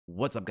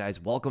What's up, guys?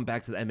 Welcome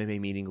back to the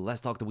MMA meeting. Let's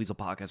talk the Weasel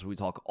podcast where we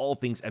talk all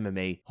things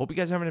MMA. Hope you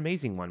guys are having an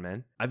amazing one,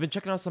 man. I've been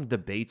checking out some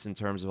debates in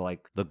terms of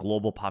like the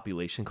global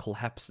population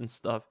collapse and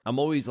stuff. I'm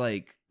always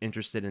like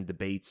interested in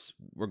debates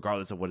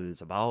regardless of what it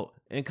is about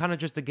and kind of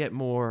just to get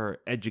more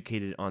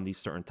educated on these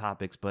certain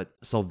topics. But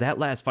so that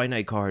last fight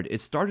night card, it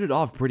started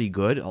off pretty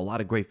good, a lot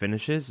of great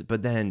finishes,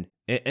 but then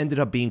it ended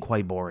up being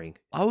quite boring.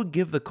 I would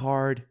give the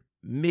card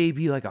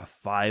maybe like a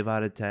 5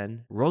 out of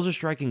 10.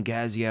 Rozenstruik and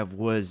Gaziev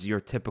was your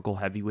typical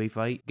heavyweight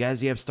fight.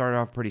 Gaziev started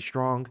off pretty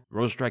strong.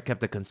 Rozenstruik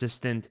kept a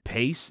consistent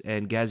pace,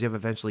 and Gaziev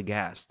eventually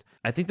gassed.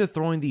 I think they're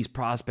throwing these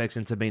prospects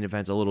into main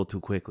events a little too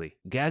quickly.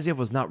 Gaziev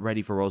was not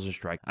ready for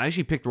Rozenstruik. I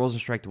actually picked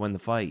Rozenstruik to win the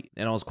fight,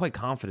 and I was quite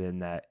confident in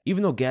that.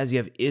 Even though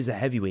Gaziev is a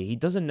heavyweight, he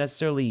doesn't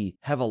necessarily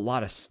have a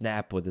lot of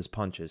snap with his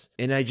punches,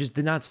 and I just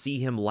did not see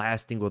him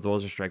lasting with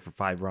Rozenstruik for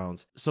 5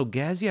 rounds. So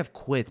Gaziev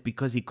quit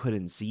because he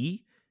couldn't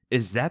see?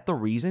 Is that the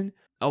reason?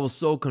 I was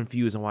so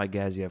confused on why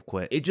Gaziev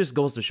quit. It just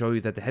goes to show you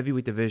that the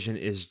heavyweight division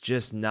is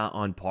just not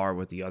on par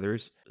with the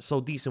others.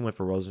 So decent win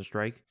for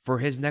Rozenstruik. For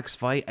his next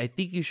fight, I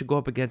think he should go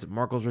up against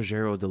Marcos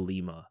Rogério de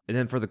Lima. And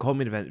then for the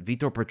co-main event,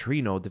 Vitor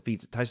Petrino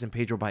defeats Tyson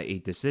Pedro by a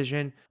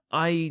decision.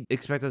 I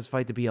expect this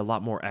fight to be a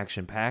lot more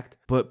action-packed,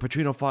 but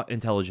Petrino fought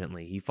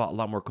intelligently. He fought a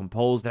lot more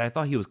composed than I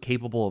thought he was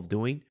capable of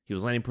doing. He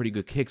was landing pretty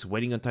good kicks,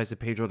 waiting on Tyson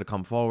Pedro to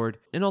come forward,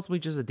 and ultimately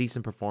just a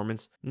decent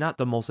performance. Not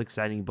the most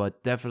exciting,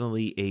 but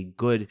definitely a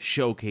good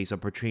showcase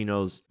of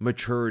Petrino's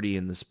maturity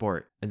in the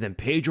sport. And then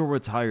Pedro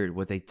retired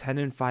with a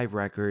 10-5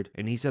 record,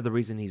 and he said the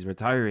reason he's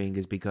retiring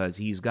is because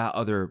he's got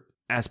other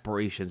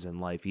aspirations in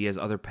life. He has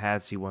other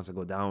paths he wants to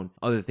go down,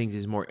 other things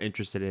he's more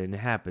interested in, and it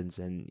happens.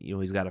 And, you know,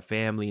 he's got a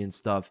family and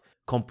stuff.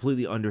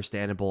 Completely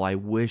understandable. I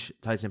wish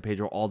Tyson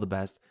Pedro all the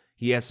best.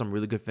 He has some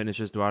really good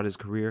finishes throughout his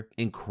career.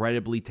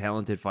 Incredibly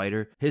talented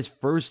fighter. His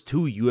first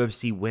 2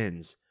 UFC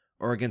wins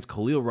are against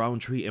Khalil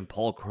Roundtree and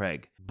Paul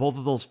Craig. Both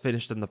of those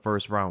finished in the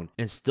first round.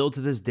 And still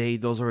to this day,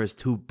 those are his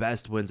 2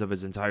 best wins of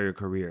his entire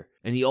career.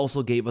 And he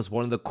also gave us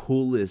one of the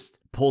coolest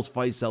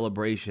post-fight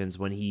celebrations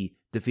when he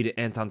defeated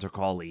Anton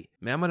Turkalj.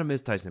 Man, I'm gonna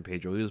miss Tyson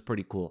Pedro. He was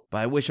pretty cool. But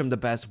I wish him the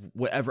best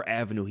whatever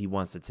avenue he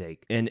wants to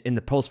take. And in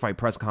the post-fight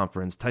press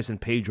conference, Tyson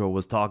Pedro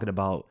was talking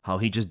about how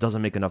he just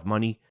doesn't make enough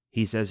money.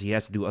 He says he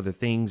has to do other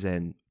things,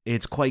 and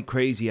it's quite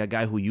crazy. A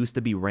guy who used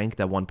to be ranked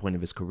at one point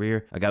of his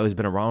career, a guy who's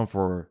been around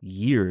for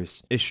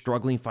years, is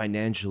struggling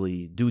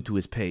financially due to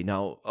his pay.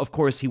 Now, of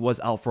course, he was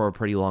out for a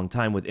pretty long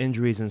time with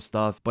injuries and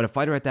stuff, but a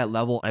fighter at that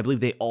level, I believe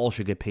they all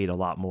should get paid a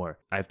lot more.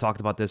 I've talked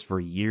about this for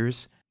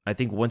years. I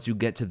think once you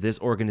get to this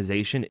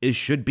organization, it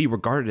should be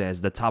regarded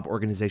as the top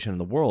organization in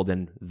the world,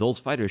 and those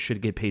fighters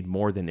should get paid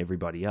more than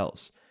everybody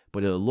else.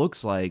 But it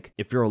looks like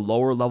if you're a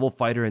lower level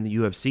fighter in the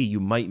UFC,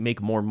 you might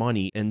make more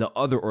money in the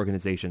other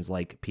organizations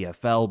like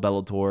PFL,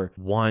 Bellator,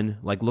 ONE.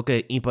 Like look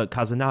at Impa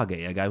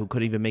Kazanage, a guy who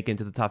couldn't even make it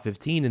into the top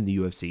 15 in the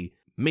UFC.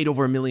 Made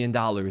over $1 million in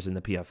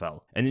the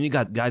PFL. And then you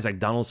got guys like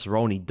Donald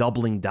Cerrone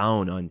doubling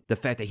down on the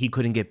fact that he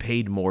couldn't get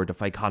paid more to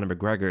fight Conor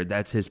McGregor.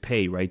 That's his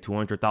pay, right?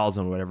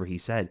 $200,000, whatever he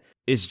said.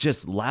 It's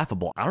just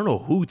laughable. I don't know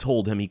who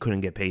told him he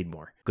couldn't get paid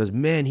more. Because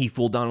man, he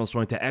fooled Donald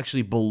Cerrone to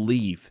actually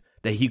believe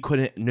that he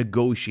couldn't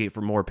negotiate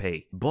for more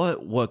pay.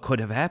 But what could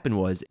have happened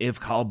was if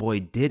Cowboy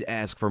did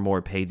ask for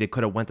more pay, they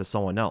could have went to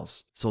someone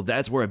else. So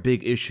that's where a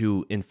big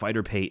issue in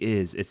fighter pay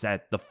is. It's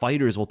that the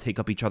fighters will take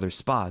up each other's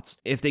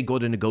spots if they go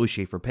to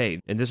negotiate for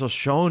pay. And this was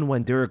shown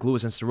when Derek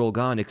Lewis and Ciryl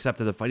Gane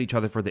accepted to fight each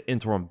other for the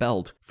interim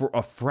belt for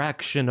a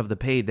fraction of the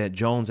pay that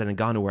Jones and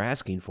Ngannou were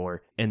asking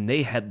for, and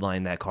they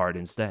headlined that card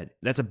instead.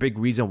 That's a big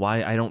reason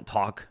why I don't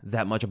talk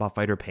that much about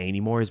fighter pay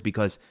anymore, is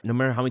because no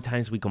matter how many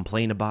times we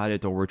complain about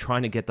it or we're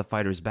trying to get the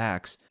fighters back,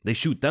 they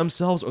shoot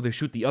themselves or they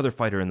shoot the other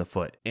fighter in the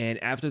foot. And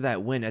after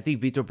that win, I think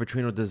Vitor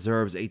Petrino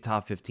deserves a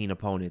top 15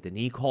 opponent. And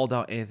he called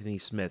out Anthony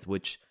Smith,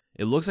 which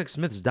it looks like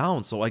Smith's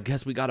down, so I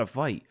guess we got to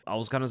fight. I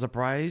was kind of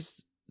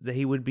surprised that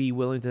he would be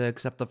willing to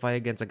accept the fight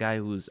against a guy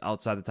who's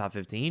outside the top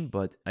 15,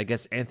 but I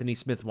guess Anthony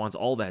Smith wants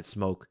all that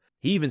smoke.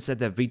 He even said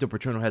that Vitor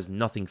Petrino has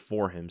nothing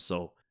for him,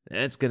 so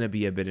that's going to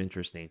be a bit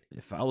interesting.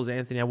 If I was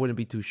Anthony, I wouldn't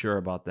be too sure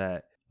about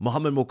that.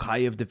 Muhammad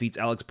Mokaev defeats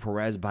Alex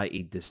Perez by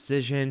a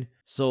decision.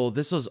 So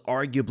this was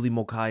arguably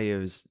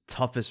Mokaev's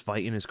toughest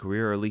fight in his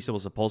career, or at least it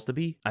was supposed to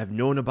be. I've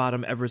known about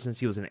him ever since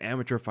he was an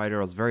amateur fighter.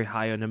 I was very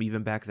high on him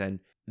even back then.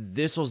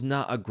 This was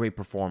not a great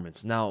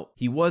performance. Now,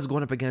 he was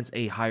going up against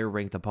a higher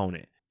ranked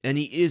opponent, and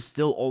he is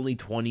still only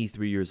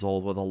 23 years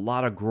old with a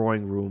lot of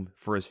growing room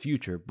for his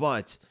future,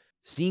 but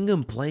seeing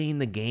him playing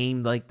the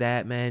game like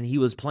that, man, he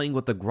was playing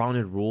with the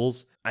grounded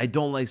rules. I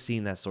don't like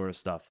seeing that sort of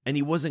stuff. And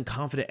he wasn't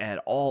confident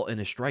at all in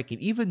his striking,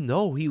 even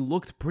though he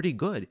looked pretty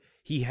good.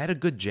 He had a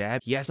good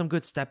jab. He had some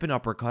good step-in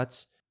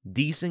uppercuts.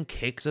 Decent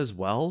kicks as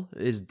well.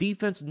 His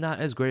defense not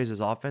as great as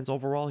his offense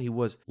overall. He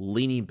was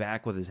leaning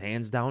back with his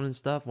hands down and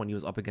stuff when he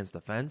was up against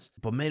the fence.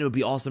 But man, it would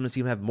be awesome to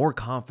see him have more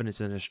confidence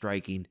in his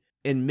striking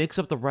and mix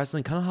up the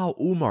wrestling kind of how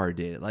Umar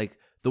did. Like,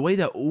 the way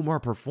that Umar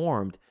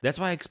performed, that's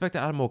why I expected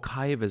out of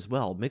Mokaev as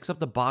well. Mix up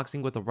the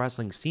boxing with the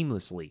wrestling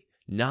seamlessly.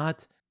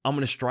 Not I'm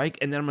going to strike,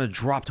 and then I'm going to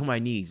drop to my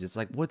knees. It's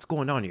like, what's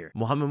going on here?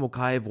 Muhammad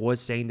Mokaev was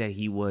saying that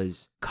he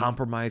was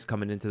compromised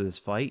coming into this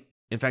fight.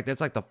 In fact,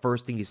 that's like the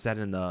first thing he said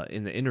in the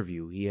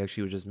interview. He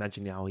actually was just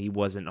mentioning how he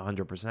wasn't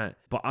 100%.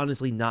 But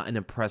honestly, not an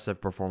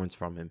impressive performance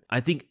from him. I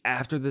think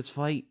after this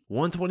fight,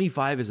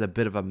 125 is a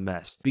bit of a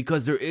mess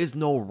because there is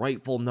no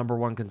rightful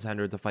 #1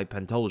 contender to fight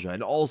Pantoja.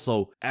 And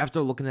also, after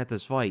looking at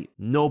this fight,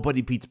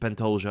 nobody beats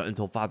Pantoja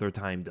until Father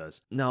Time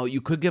does. Now, you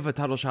could give a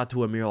title shot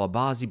to Amir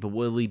Albazi, but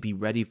will he be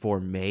ready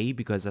for May?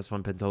 Because that's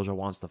when Pantoja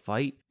wants to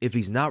fight. If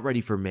he's not ready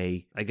for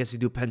May, I guess you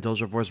do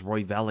Pantoja versus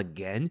Royval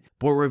again.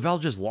 But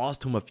Royval just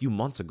lost to him a few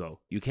months ago.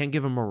 You can't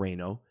give him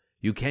Moreno.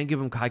 You can't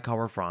give him Kai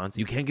Kara France.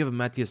 You can't give him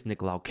Matthias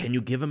Nicolau. Can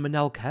you give him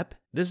Manel Kep?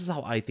 This is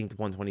how I think the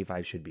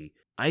 125 should be.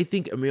 I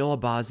think Emil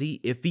Abazi,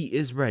 if he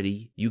is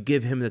ready, you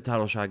give him the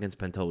title shot against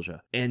Pantoja.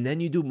 And then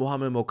you do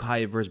Muhammad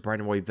Mokaev versus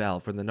Brandon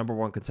Royval for the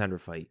 #1 contender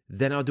fight.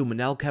 Then I'll do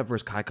Manel Kep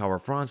versus Kai Kara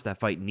France. That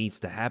fight needs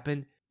to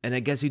happen. And I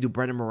guess you do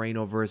Brandon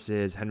Moreno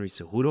versus Henry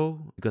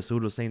Cejudo, because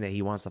Cejudo's saying that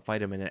he wants to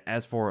fight him. And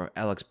as for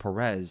Alex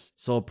Perez,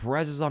 so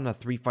Perez is on a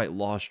 3-fight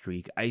loss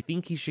streak. I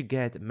think he should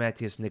get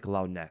Matthias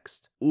Nicolau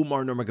next.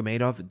 Umar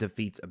Nurmagomedov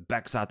defeats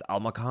Bekzat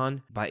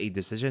Almakhan by a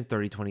decision,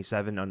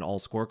 30-27 on all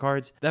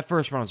scorecards. That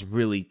first round's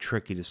really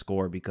tricky to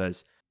score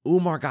because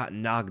Umar got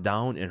knocked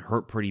down and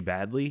hurt pretty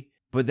badly.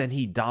 But then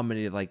he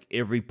dominated like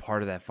every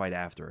part of that fight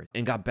after it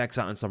and got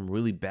Bekzat in some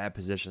really bad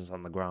positions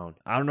on the ground.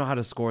 I don't know how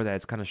to score that.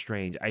 It's kind of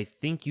strange. I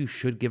think you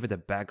should give it to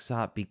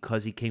Bekzat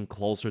because he came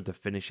closer to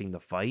finishing the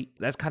fight.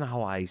 That's kind of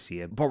how I see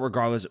it. But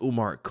regardless,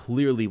 Umar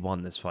clearly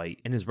won this fight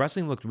and his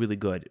wrestling looked really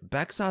good.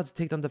 Bekzat's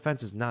takedown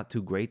defense is not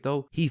too great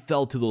though. He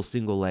fell to those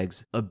single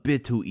legs a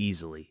bit too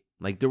easily.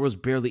 Like there was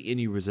barely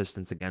any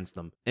resistance against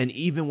him. And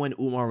even when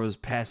Umar was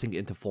passing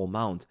into full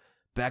mount,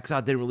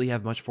 Bekzat didn't really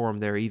have much for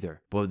him there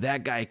either. But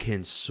that guy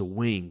can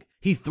swing.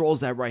 He throws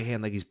that right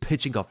hand like he's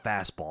pitching a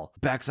fastball.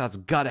 Bekzat's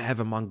gotta have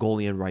a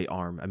Mongolian right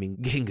arm. I mean,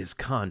 Genghis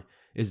Khan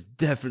is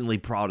definitely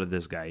proud of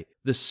this guy.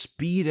 The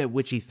speed at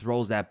which he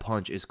throws that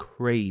punch is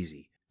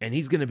crazy. And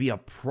he's gonna be a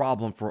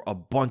problem for a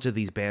bunch of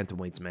these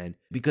bantamweights, man.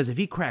 Because if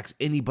he cracks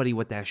anybody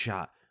with that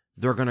shot,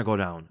 they're gonna go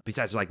down.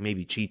 Besides like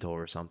maybe Cheeto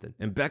or something.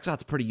 And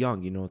Bekzat's pretty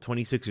young,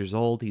 26 years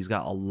old. He's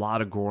got a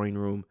lot of groin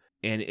room.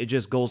 And it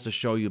just goes to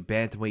show you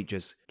bantamweight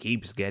just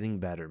keeps getting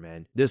better,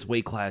 man. This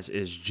weight class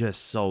is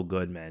just so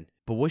good, man.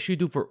 But what should you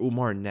do for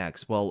Umar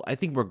next? Well, I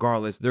think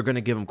regardless, they're going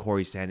to give him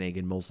Corey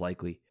Sandhagen most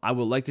likely. I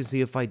would like to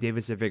see him fight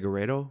Davidson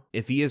Figueiredo.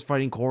 If he is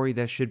fighting Corey,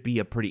 that should be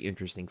a pretty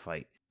interesting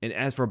fight. And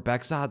as for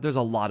Bekzat, there's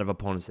a lot of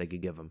opponents they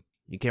could give him.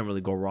 You can't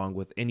really go wrong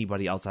with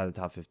anybody outside the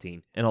top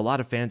 15. And a lot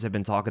of fans have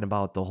been talking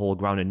about the whole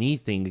ground and knee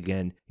thing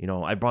again.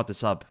 I brought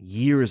this up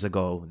years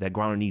ago that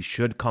ground and knee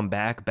should come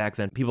back. Back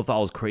then, people thought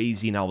I was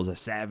crazy and I was a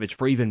savage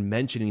for even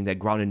mentioning that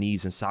ground and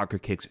knees and soccer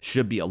kicks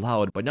should be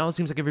allowed. But now it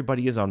seems like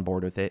everybody is on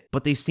board with it.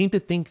 But they seem to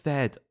think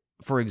that,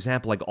 for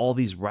example, like all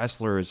these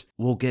wrestlers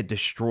will get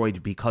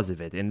destroyed because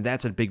of it. And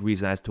that's a big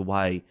reason as to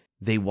why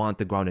they want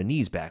the ground and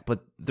knees back,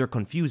 but they're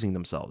confusing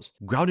themselves.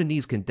 Ground and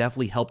knees can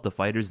definitely help the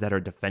fighters that are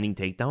defending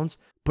takedowns,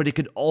 but it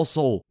could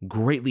also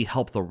greatly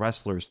help the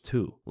wrestlers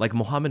too. Like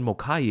Muhammad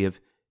Mokaev,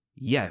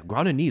 yeah,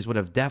 ground and knees would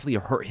have definitely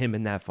hurt him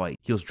in that fight.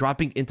 He was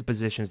dropping into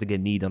positions to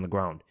get kneed on the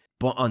ground.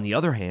 But on the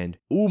other hand,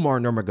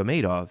 Umar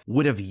Nurmagomedov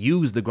would have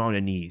used the ground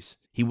and knees.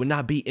 He would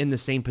not be in the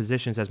same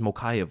positions as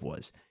Mokaev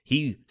was.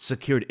 He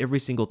secured every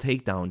single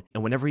takedown,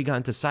 and whenever he got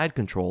into side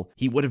control,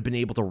 he would have been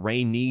able to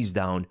rain knees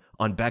down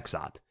on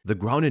Bekzat. The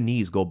ground and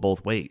knees go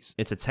both ways.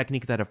 It's a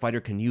technique that a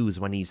fighter can use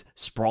when he's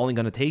sprawling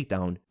on a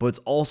takedown, but it's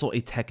also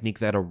a technique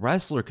that a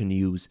wrestler can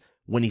use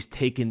when he's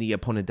taking the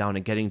opponent down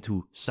and getting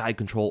to side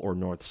control or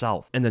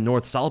north-south. And the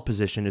north-south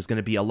position is going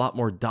to be a lot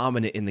more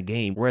dominant in the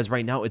game, whereas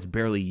right now it's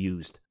barely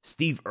used.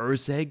 Steve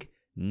Erceg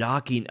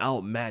knocking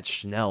out Matt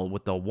Schnell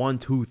with the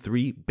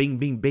 1-2-3, bing,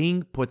 bing,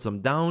 bing, puts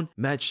him down.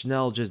 Matt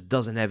Schnell just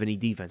doesn't have any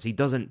defense. He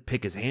doesn't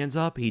pick his hands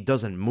up, he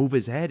doesn't move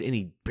his head, and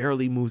he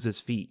barely moves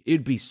his feet.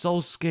 It'd be so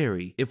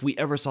scary if we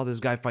ever saw this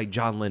guy fight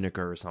John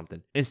Lineker or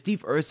something. And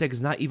Steve Erceg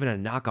is not even a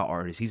knockout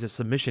artist, he's a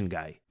submission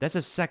guy. That's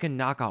his second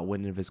knockout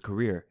win of his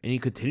career, and he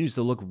continues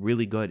to look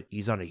really good.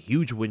 He's on a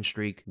huge win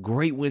streak,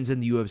 great wins in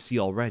the UFC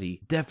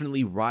already,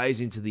 definitely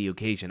rising to the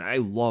occasion. I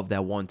love that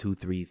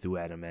 1-2-3 threw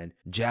at him, man.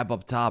 Jab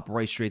up top,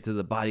 right straight to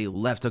the body,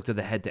 left hook to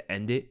the head to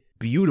end it.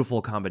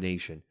 Beautiful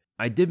combination.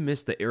 I did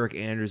miss the Eric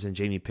Anders and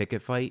Jamie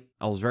Pickett fight.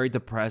 I was very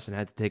depressed and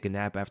had to take a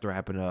nap after it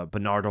happened to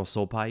Bernardo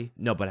Sopai.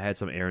 No, but I had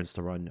some errands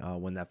to run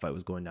when that fight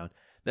was going down.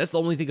 That's the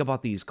only thing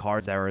about these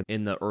cards that are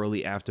in the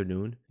early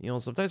afternoon.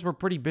 Sometimes we're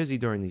pretty busy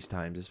during these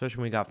times,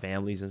 especially when we got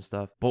families and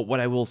stuff. But what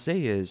I will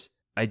say is,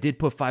 I did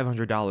put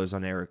 $500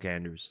 on Eric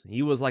Anders.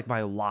 He was like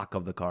my lock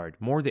of the card,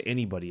 more than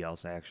anybody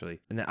else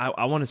actually. And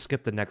I want to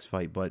skip the next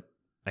fight, but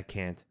I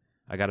can't.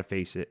 I gotta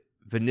face it.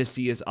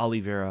 Vinicius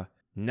Oliveira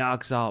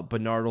knocks out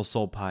Bernardo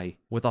Sopai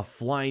with a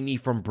flying knee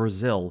from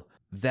Brazil.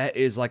 That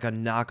is like a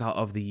knockout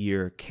of the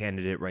year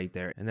candidate right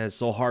there. And that's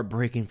so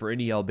heartbreaking for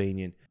any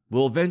Albanian.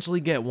 We'll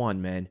eventually get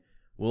one, man.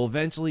 we'll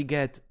eventually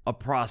get a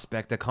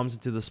prospect that comes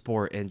into the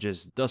sport and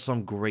just does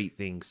some great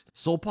things.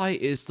 Sopai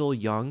is still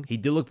young. He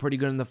did look pretty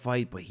good in the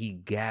fight, but he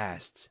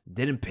gassed.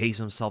 Didn't pace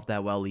himself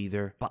that well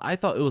either. But I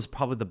thought it was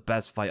probably the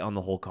best fight on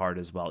the whole card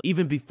as well,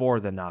 even before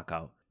the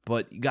knockout.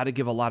 But you got to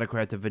give a lot of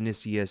credit to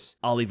Vinicius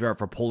Oliveira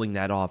for pulling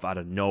that off out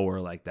of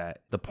nowhere like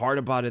that. The part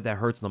about it that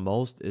hurts the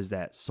most is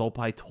that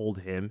Sopai told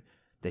him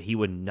that he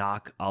would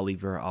knock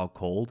Oliveira out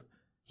cold.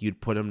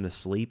 You'd put him to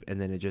sleep, and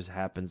then it just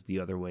happens the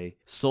other way.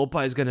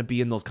 Sopai is going to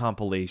be in those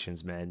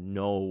compilations, man.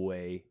 No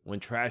way. When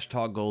trash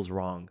talk goes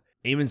wrong.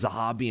 Ayman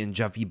Zahabi and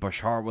Javid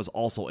Bashar was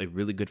also a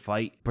really good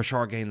fight.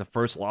 Bashar getting the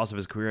first loss of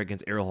his career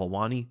against Ariel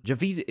Helwani.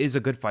 Javid is a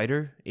good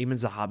fighter. Ayman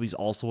Zahabi is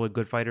also a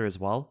good fighter as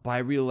well. But I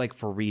really like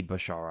Farid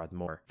Bashar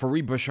more.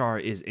 Farid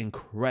Bashar is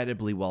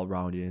incredibly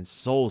well-rounded and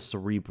so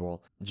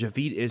cerebral.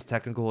 Javid is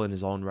technical in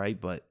his own right,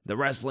 but the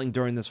wrestling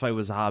during this fight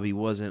with Zahabi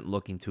wasn't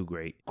looking too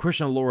great.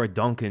 Christian Laura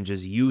Duncan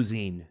just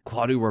using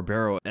Claudio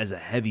Ribeiro as a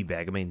heavy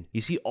bag. I mean, you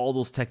see all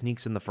those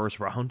techniques in the first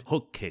round.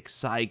 Hook kicks,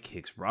 side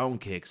kicks,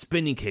 round kicks,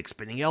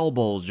 spinning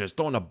elbows, just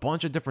throwing a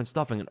bunch of different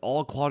stuff, and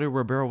all Claudio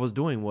Ribeiro was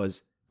doing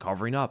was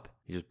covering up.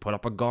 He just put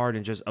up a guard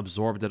and just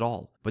absorbed it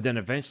all. But then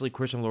eventually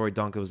Christian Leroy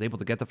Duncan was able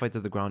to get the fight to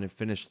the ground and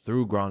finish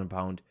through ground and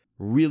pound.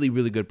 Really,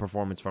 really good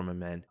performance from him,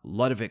 man.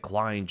 Ludwig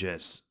Klein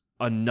just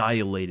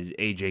annihilated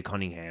AJ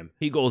Cunningham.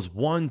 He goes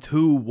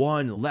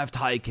 1-2-1, left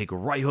high kick,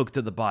 right hook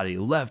to the body,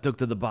 left hook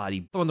to the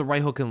body, throwing the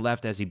right hook and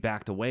left as he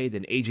backed away.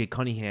 Then AJ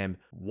Cunningham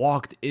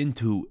walked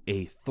into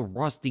a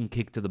thrusting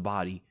kick to the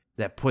body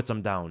that puts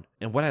him down.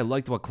 And what I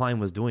liked what Klein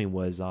was doing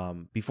was,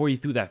 before he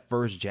threw that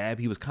first jab,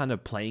 he was kind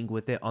of playing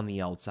with it on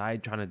the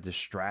outside, trying to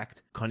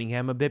distract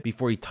Cunningham a bit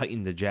before he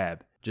tightened the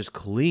jab. Just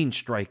clean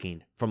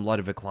striking from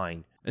Ludwig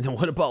Klein. And then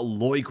what about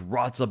Loik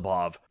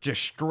Ratzabov?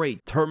 Just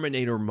straight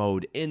Terminator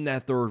mode in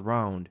that third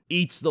round.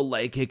 Eats the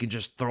leg kick and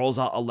just throws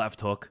out a left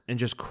hook and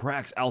just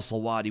cracks Al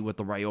Sawadi with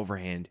the right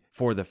overhand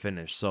for the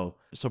finish. So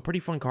pretty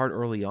fun card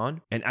early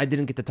on. And I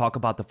didn't get to talk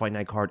about the Fight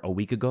Night card a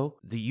week ago.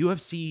 The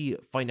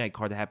UFC Fight Night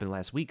card that happened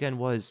last weekend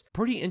was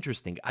pretty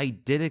interesting. I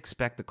did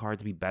expect the card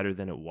to be better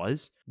than it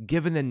was,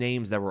 given the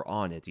names that were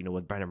on it. You know,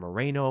 with Brandon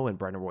Moreno and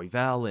Brandon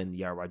Royval and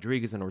Yair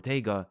Rodriguez and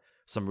Ortega.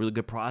 Some really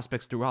good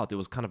prospects throughout. It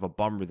was kind of a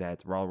bummer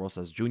that Raul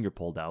Rosas Jr.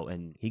 pulled out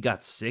and he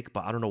got sick,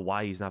 but I don't know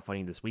why he's not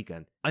fighting this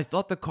weekend. I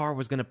thought the card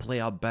was going to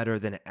play out better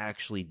than it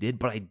actually did,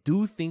 but I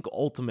do think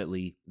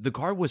ultimately the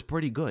card was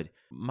pretty good.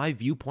 My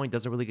viewpoint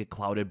doesn't really get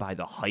clouded by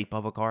the hype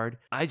of a card.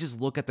 I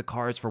just look at the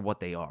cards for what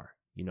they are,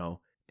 you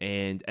know?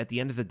 And at the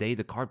end of the day,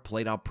 the card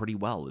played out pretty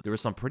well. There were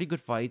some pretty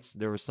good fights.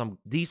 There were some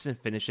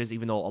decent finishes,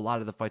 even though a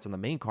lot of the fights on the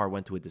main card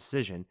went to a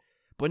decision.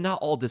 But not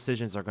all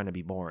decisions are going to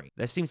be boring.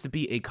 That seems to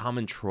be a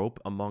common trope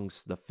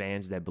amongst the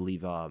fans that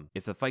believe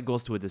if the fight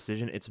goes to a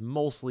decision, it's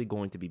mostly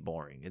going to be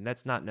boring. And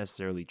that's not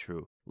necessarily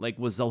true. Like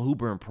with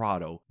Zellhuber and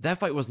Prado, that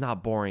fight was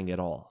not boring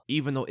at all,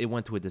 even though it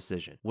went to a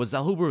decision. What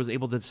Zellhuber was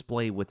able to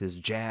display with his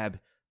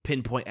jab,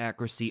 pinpoint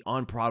accuracy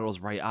on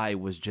Prado's right eye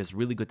was just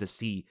really good to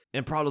see.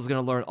 And Prado's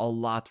going to learn a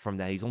lot from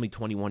that. He's only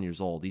 21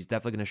 years old. He's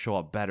definitely going to show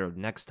up better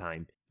next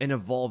time and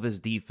evolve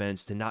his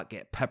defense to not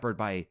get peppered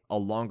by a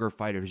longer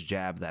fighter's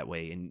jab that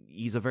way. And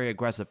he's a very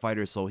aggressive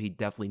fighter, so he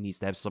definitely needs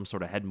to have some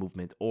sort of head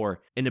movement or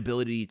an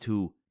ability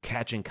to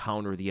catch and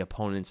counter the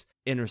opponent's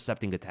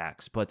intercepting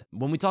attacks. But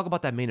when we talk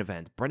about that main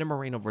event, Brandon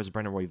Moreno versus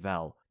Brandon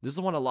Royval, this is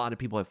one a lot of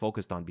people have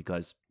focused on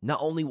because not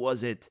only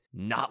was it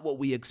not what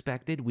we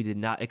expected, we did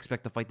not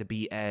expect the fight to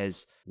be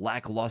as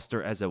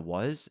lackluster as it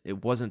was.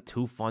 It wasn't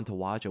too fun to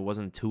watch. It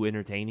wasn't too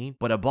entertaining.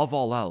 But above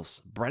all else,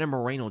 Brandon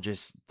Moreno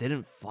just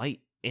didn't fight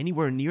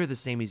anywhere near the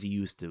same as he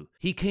used to.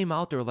 He came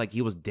out there like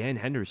he was Dan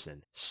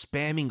Henderson,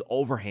 spamming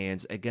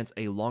overhands against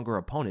a longer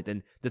opponent.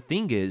 And the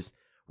thing is,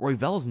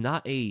 Royval's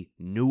not a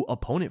new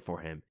opponent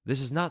for him.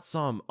 This is not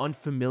some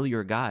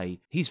unfamiliar guy.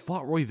 He's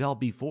fought Royval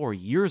before,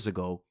 years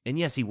ago. And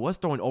yes, he was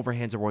throwing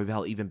overhands at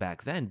Royval even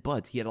back then,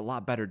 but he had a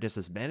lot better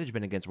distance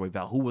management against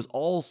Royval, who was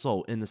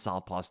also in the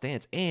southpaw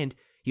stance. And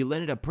he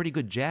landed a pretty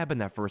good jab in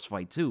that first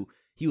fight too.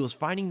 He was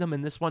finding them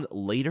in this one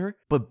later,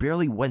 but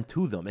barely went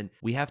to them. And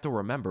we have to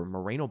remember,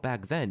 Moreno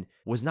back then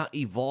was not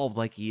evolved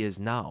like he is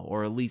now,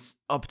 or at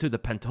least up to the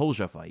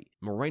Pantoja fight.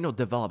 Moreno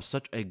developed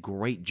such a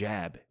great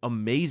jab,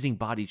 amazing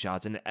body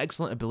shots, and an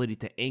excellent ability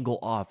to angle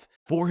off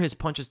for his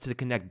punches to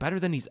connect better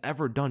than he's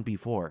ever done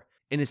before.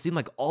 And it seemed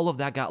like all of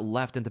that got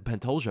left in the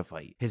Pantoja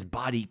fight. His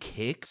body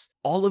kicks,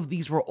 all of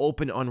these were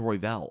open on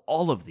Royval.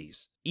 All of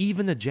these.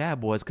 Even the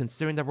jab was,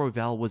 considering that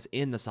Royval was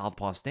in the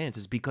southpaw stance,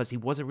 is because he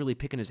wasn't really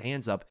picking his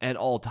hands up at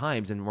all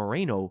times. And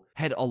Moreno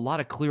had a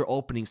lot of clear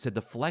openings to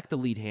deflect the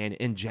lead hand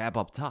and jab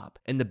up top.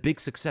 And the big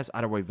success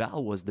out of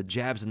Royval was the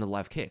jabs and the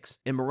left kicks.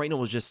 And Moreno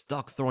was just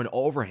stuck throwing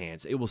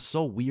overhands. It was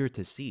so weird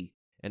to see.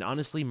 And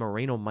honestly,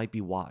 Moreno might be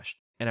washed.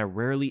 And I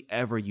rarely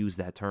ever use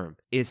that term.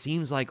 It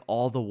seems like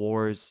all the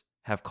wars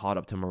have caught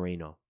up to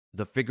Moreno.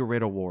 The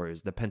Figueiredo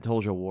Wars, the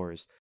Pantoja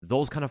Wars,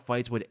 those kind of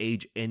fights would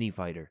age any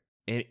fighter.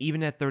 And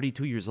even at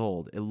 32 years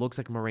old, it looks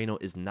like Moreno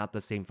is not the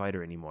same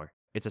fighter anymore.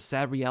 It's a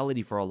sad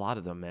reality for a lot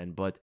of them, man,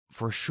 but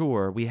for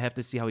sure, we have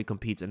to see how he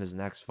competes in his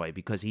next fight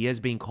because he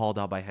is being called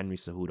out by Henry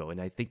Cejudo, and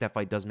I think that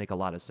fight does make a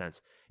lot of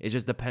sense. It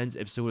just depends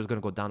if Cejudo's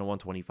going to go down to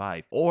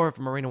 125 or if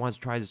Moreno wants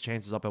to try his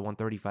chances up at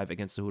 135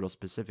 against Cejudo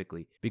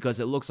specifically, because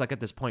it looks like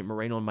at this point,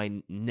 Moreno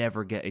might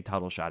never get a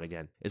title shot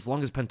again, as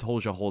long as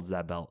Pantoja holds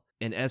that belt.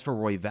 And as for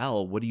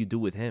Royval, what do you do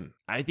with him?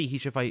 I think he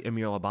should fight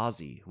Amir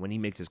Albazi when he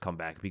makes his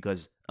comeback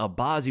because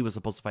Albazi was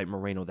supposed to fight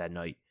Moreno that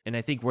night. And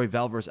I think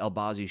Royval versus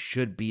Albazi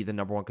should be the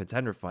 #1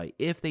 contender fight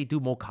if they do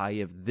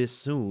Mokaev this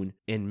soon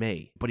in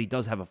May. But he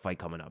does have a fight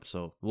coming up,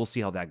 so we'll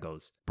see how that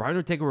goes. Brian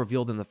Ortega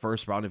revealed in the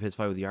first round of his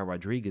fight with Yair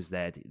Rodriguez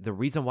that the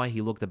reason why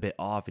he looked a bit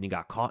off and he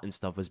got caught and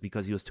stuff was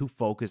because he was too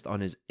focused on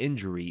his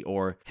injury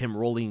or him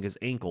rolling his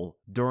ankle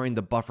during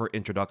the buffer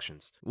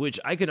introductions, which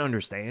I can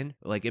understand.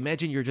 Like,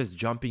 imagine you're just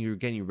jumping, you're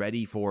getting ready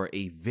for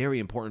a very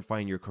important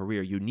fight in your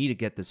career, you need to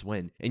get this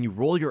win, and you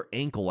roll your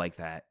ankle like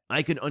that.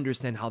 I can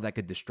understand how that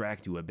could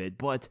distract you a bit,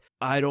 but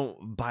I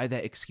don't buy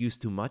that excuse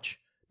too much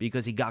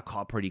because he got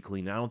caught pretty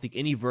clean. I don't think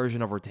any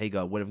version of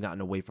Ortega would have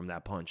gotten away from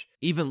that punch.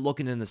 Even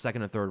looking in the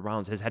second and third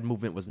rounds, his head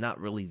movement was not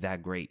really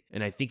that great,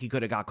 and I think he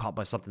could have got caught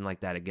by something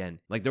like that again.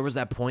 Like, there was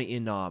that point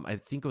in, I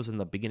think it was in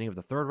the beginning of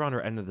the third round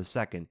or end of the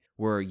second,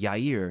 where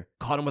Yair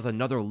caught him with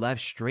another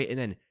left straight and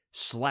then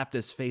slapped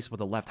his face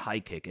with a left high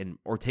kick, and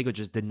Ortega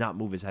just did not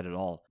move his head at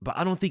all. But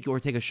I don't think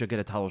Ortega should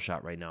get a title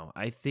shot right now.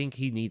 I think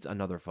he needs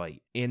another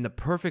fight. And the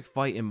perfect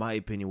fight, in my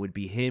opinion, would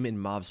be him and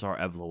Movsar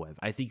Evloev.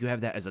 I think you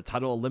have that as a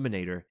title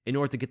eliminator in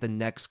order to get the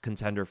next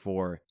contender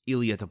for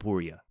Ilia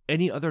Topuria.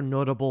 Any other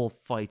notable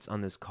fights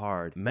on this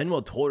card?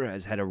 Manuel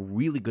Torres had a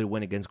really good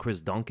win against Chris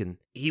Duncan.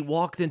 He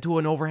walked into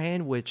an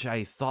overhand, which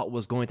I thought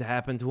was going to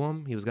happen to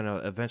him. He was going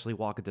to eventually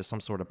walk into some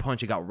sort of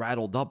punch. He got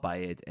rattled up by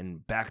it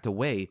and backed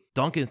away.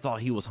 Duncan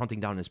thought he was hunting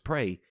down his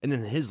prey, and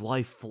then his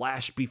life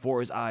flashed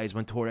before his eyes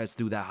when Torres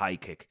threw that high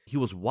kick. He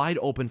was wide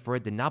open for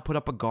it, did not put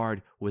up a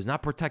guard, was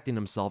not protecting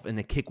himself, and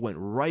the kick went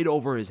right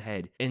over his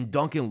head, and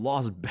Duncan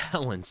lost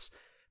balance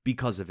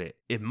because of it.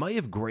 It might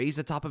have grazed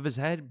the top of his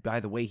head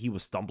by the way he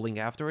was stumbling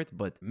after it,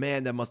 but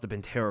man, that must have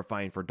been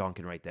terrifying for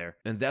Duncan right there.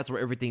 And that's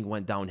where everything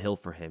went downhill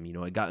for him. You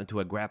know, it got into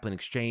a grappling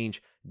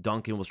exchange.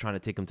 Duncan was trying to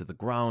take him to the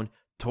ground.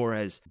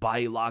 Torres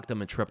body locked him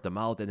and tripped him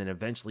out, and then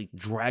eventually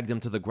dragged him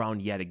to the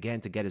ground yet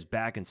again to get his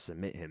back and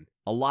submit him.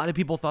 A lot of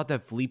people thought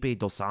that Felipe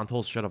Dos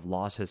Santos should have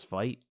lost his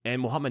fight,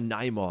 and Muhammad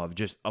Naimov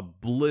just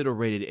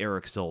obliterated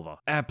Eric Silva.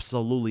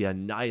 Absolutely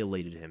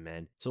annihilated him,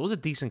 man. So it was a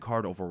decent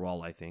card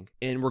overall, I think.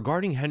 And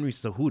regarding Henry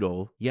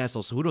Cejudo, yeah,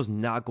 so Cejudo's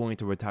not going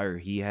to retire.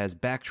 He has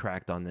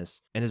backtracked on this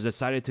and has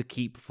decided to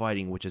keep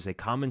fighting, which is a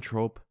common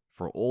trope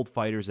for old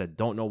fighters that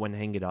don't know when to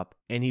hang it up.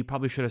 And he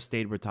probably should have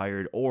stayed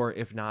retired, or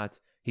if not,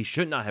 he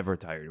should not have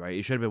retired, right?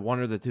 It should have been one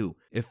or the two.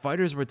 If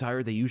fighters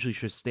retire, they usually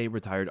should stay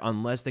retired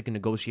unless they can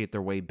negotiate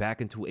their way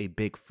back into a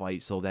big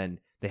fight, so then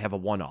they have a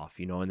one-off,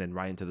 you know, and then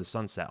right into the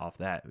sunset off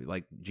that,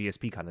 like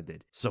GSP kind of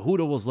did.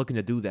 Cejudo was looking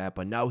to do that,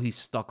 but now he's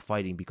stuck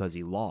fighting because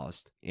he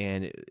lost.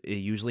 And it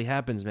usually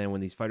happens, man, when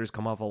these fighters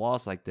come off a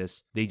loss like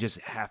this, they just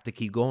have to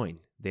keep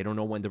going. They don't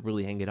know when to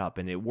really hang it up.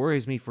 And it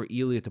worries me for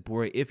Ilia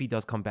Topuria if he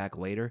does come back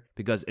later,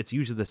 because it's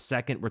usually the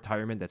second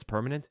retirement that's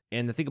permanent.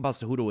 And the thing about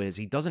Cejudo is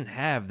he doesn't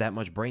have that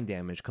much brain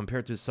damage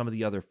compared to some of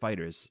the other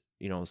fighters.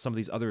 You know, some of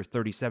these other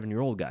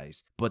 37-year-old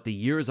guys. But the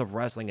years of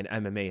wrestling and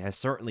MMA has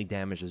certainly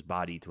damaged his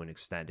body to an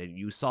extent. And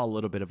you saw a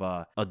little bit of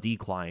a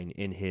decline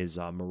in his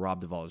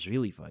Merab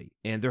Dvalishvili fight.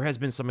 And there has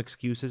been some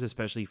excuses,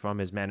 especially from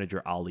his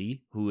manager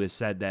Ali, who has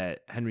said that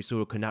Henry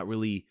Cejudo could not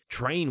really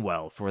train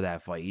well for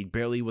that fight. He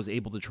barely was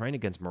able to train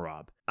against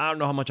Merab. I don't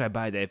know how much I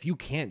buy that. If you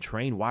can't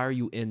train, why are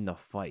you in the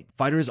fight?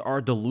 Fighters are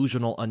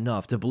delusional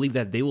enough to believe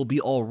that they will be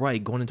all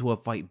right going into a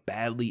fight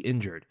badly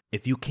injured.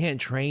 If you can't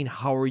train,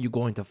 how are you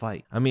going to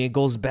fight? I mean, it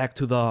goes back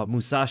to the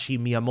Musashi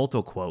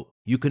Miyamoto quote.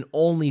 You can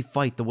only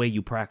fight the way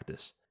you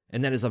practice.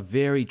 And that is a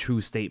very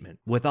true statement.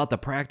 Without the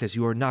practice,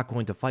 you are not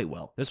going to fight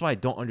well. That's why I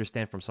don't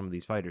understand from some of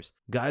these fighters.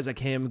 Guys like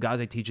him, guys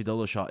like TJ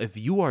Dillashaw, if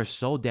you are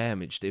so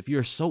damaged, if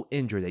you're so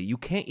injured that you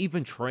can't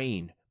even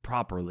train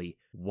properly,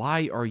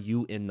 why are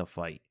you in the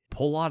fight?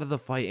 Pull out of the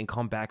fight and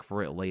come back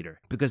for it later.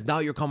 Because now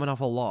you're coming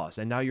off a loss,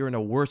 and now you're in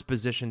a worse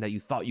position that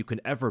you thought you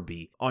could ever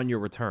be on your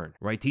return,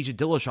 right? TJ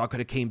Dillashaw could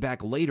have came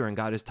back later and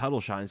got his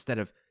title shot instead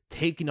of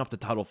taking up the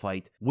title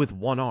fight with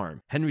one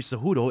arm. Henry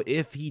Cejudo,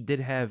 if he did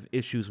have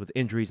issues with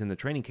injuries in the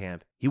training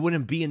camp, he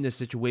wouldn't be in this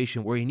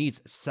situation where he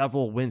needs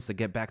several wins to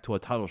get back to a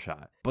title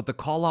shot. But the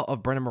call out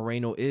of Brennan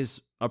Moreno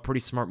is a pretty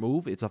smart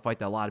move. It's a fight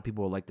that a lot of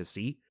people would like to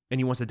see. And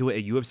he wants to do it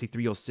at UFC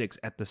 306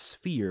 at the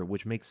Sphere,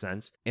 which makes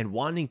sense, and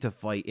wanting to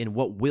fight in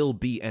what will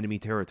be enemy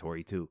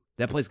territory too.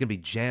 That place is going to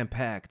be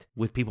jam-packed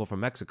with people from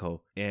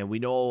Mexico, and we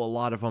know a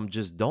lot of them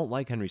just don't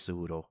like Henry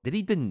Cejudo. Did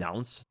he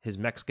denounce his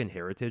Mexican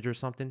heritage or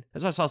something?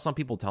 That's what I saw some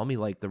people tell me,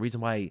 like, the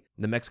reason why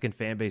the Mexican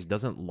fan base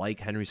doesn't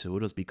like Henry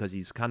Cejudo is because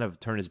he's kind of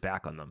turned his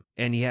back on them.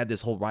 And he had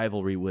this whole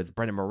rivalry with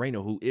Brandon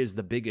Moreno, who is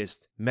the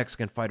biggest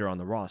Mexican fighter on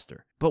the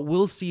roster. But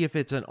we'll see if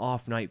it's an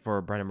off night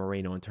for Brandon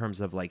Moreno in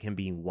terms of, like, him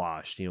being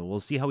washed. You know, we'll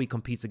see how he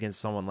competes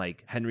against someone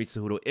like Henry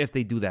Cejudo if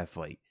they do that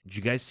fight. Did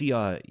you guys see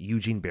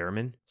Eugene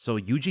Behrman? So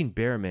Eugene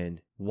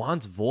Behrman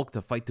wants Volk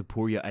to fight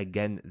Topuria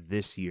again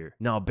this year.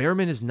 Now,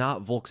 Behrman is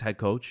not Volk's head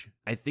coach.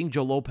 I think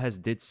Joe Lopez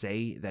did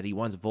say that he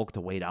wants Volk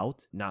to wait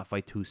out, not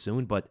fight too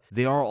soon, but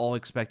they are all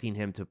expecting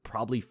him to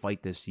probably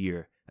fight this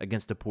year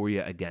against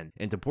Topuria again.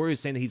 And Topuria is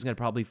saying that he's going to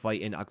probably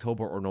fight in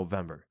October or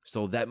November.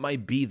 So that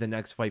might be the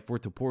next fight for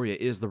Topuria,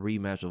 is the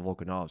rematch of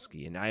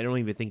Volkanovski. And I don't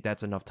even think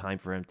that's enough time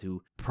for him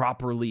to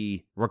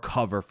properly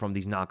recover from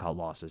these knockout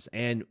losses.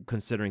 And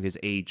considering his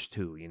age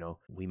too, you know,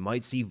 we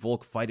might see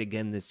Volk fight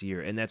again this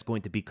year, and that's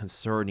going to be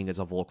concerning as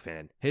a Volk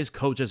fan. His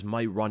coaches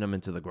might run him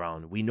into the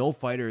ground. We know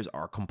fighters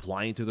are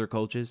compliant to their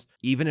coaches.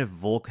 Even if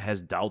Volk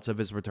has doubts of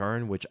his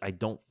return, which I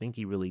don't think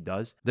he really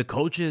does, the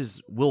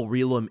coaches will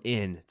reel him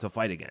in to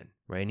fight again.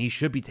 Right? And he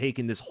should be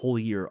taking this whole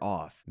year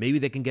off. Maybe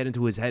they can get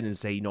into his head and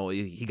say, you know,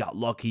 he got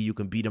lucky, you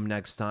can beat him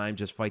next time,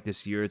 just fight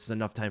this year, it's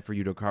enough time for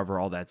you to cover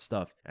all that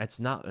stuff. That's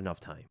not enough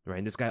time, right?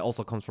 And this guy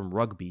also comes from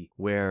rugby,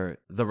 where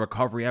the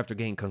recovery after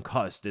getting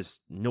concussed is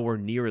nowhere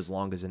near as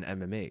long as in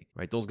MMA,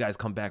 right? Those guys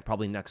come back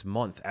probably next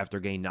month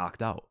after getting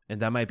knocked out, and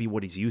that might be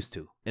what he's used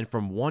to. And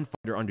from one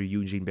fighter under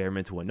Eugene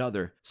Behrman to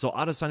another, so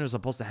Adesanya was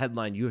supposed to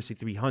headline UFC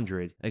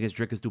 300 against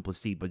Dricus du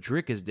Plessis, but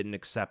Dricus didn't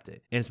accept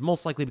it. And it's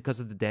most likely because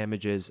of the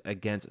damages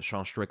against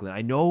Sean Strickland.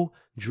 I know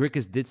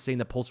Dricus did say in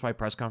the post-fight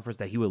press conference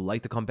that he would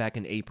like to come back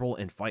in April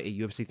and fight at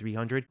UFC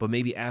 300, but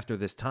maybe after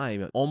this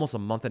time, almost a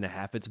month and a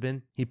half it's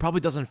been, he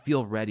probably doesn't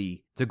feel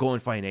ready to go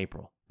and fight in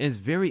April. And it's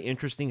very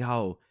interesting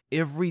how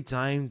every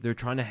time they're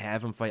trying to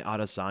have him fight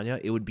Adesanya,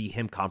 it would be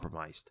him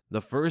compromised. The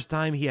first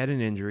time he had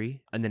an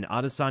injury, and then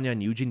Adesanya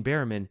and Eugene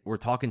Behrman were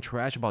talking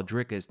trash about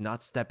Dricus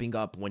not stepping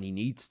up when he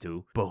needs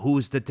to. But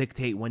who's to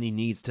dictate when he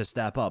needs to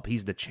step up?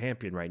 He's the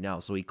champion right now,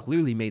 so he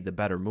clearly made the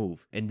better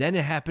move. And then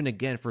it happened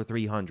again for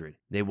 300.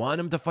 They want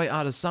him to fight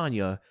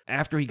Adesanya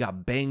after he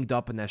got banged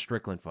up in that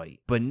Strickland fight.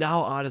 But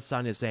now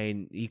Adesanya is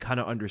saying he kind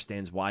of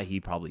understands why he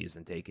probably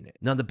isn't taking it.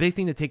 Now, the big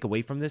thing to take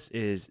away from this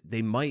is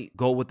they might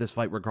go with this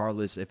fight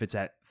regardless if it's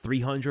at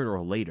 300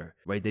 or later,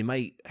 right? They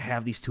might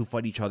have these two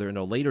fight each other in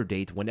a later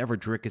date whenever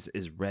Dricus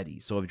is ready.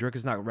 So if Dricus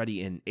is not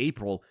ready in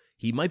April,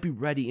 he might be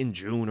ready in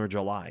June or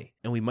July.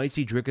 And we might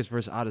see Dricus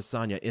versus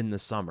Adesanya in the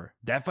summer.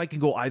 That fight can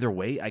go either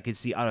way. I could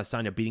see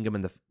Adesanya beating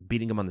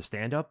him on the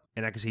stand-up,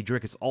 and I could see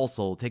Dricus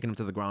also taking him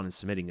to the ground and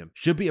submitting him.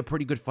 Should be a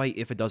pretty good fight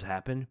if it does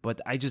happen, but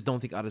I just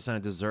don't think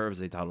Adesanya deserves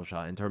a title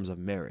shot in terms of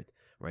merit,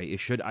 right? It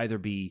should either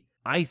be,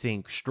 I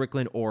think,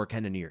 Strickland or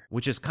Cannonier,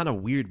 which is kind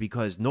of weird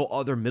because no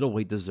other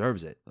middleweight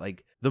deserves it.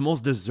 Like, the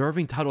most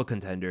deserving title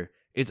contender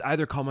is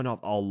either coming off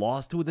a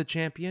loss to the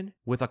champion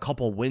with a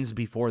couple wins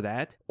before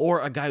that,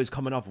 or a guy who's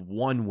coming off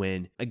one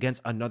win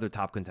against another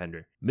top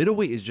contender.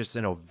 Middleweight is just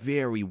in a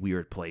very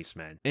weird place,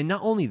 man. And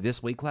not only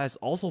this weight class,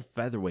 also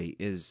featherweight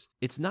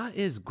it's not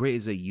as great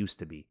as it used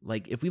to be.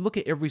 Like, if we look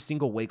at every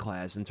single weight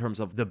class in terms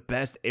of the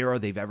best era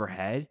they've ever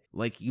had,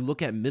 like, you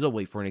look at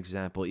middleweight for an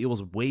example, it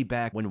was way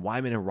back when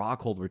Weidman and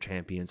Rockhold were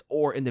champions,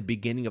 or in the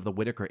beginning of the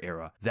Whitaker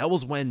era. That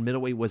was when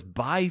middleweight was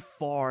by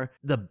far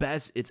the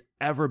best it's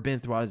ever been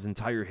throughout its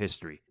entire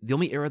history. The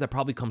only era that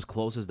probably comes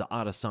close is the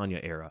Adesanya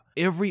era.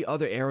 Every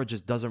other era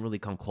just doesn't really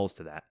come close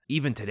to that.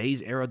 Even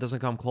today's era doesn't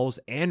come close.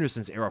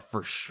 Anderson's era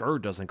for sure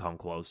doesn't come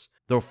close.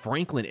 The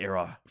Franklin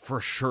era for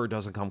sure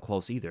doesn't come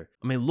close either.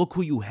 I mean, look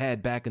who you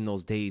had back in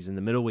those days in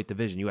the middleweight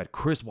division. You had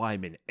Chris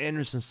Weidman,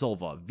 Anderson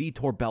Silva,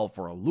 Vitor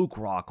Belfort, Luke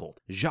Rockhold,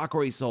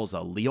 Jacare Souza,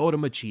 Lyoto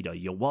Machida,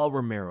 Yoel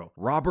Romero,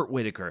 Robert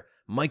Whitaker,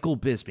 Michael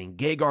Bisping,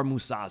 Gegard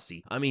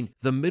Mousasi. I mean,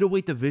 the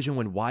middleweight division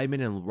when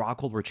Weidman and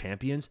Rockhold were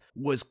champions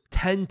was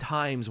 10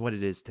 times what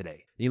it is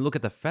today. And you look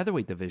at the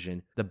featherweight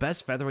division, the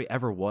best featherweight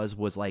ever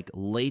was like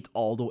late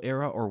Aldo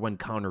era or when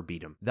Conor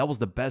beat him. That was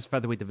the best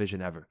featherweight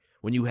division ever.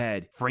 When you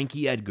had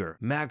Frankie Edgar,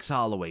 Max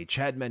Holloway,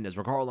 Chad Mendes,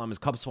 Ricardo Lamas,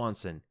 Cub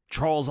Swanson,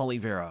 Charles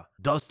Oliveira,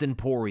 Dustin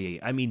Poirier.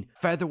 I mean,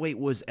 featherweight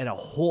was at a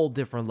whole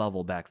different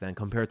level back then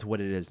compared to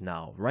what it is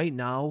now. Right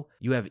now,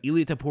 you have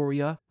Ilia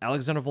Topuria,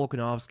 Alexander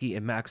Volkanovski,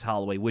 and Max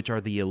Holloway, which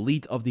are the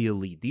elite of the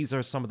elite. These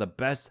are some of the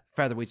best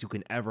featherweights you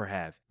can ever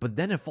have. But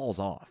then it falls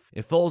off.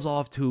 It falls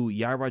off to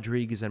Yair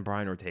Rodriguez and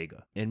Brian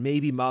Ortega, and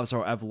maybe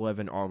Movsar Evloev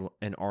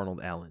and Arnold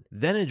Allen.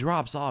 Then it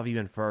drops off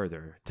even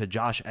further to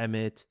Josh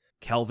Emmett,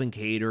 Kelvin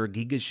Cater,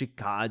 Giga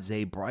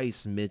Shikadze,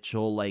 Bryce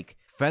Mitchell. Like,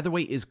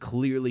 featherweight is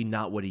clearly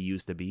not what it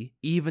used to be,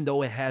 even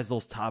though it has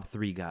those top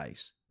three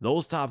guys.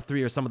 Those top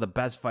three are some of the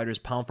best fighters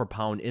pound for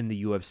pound in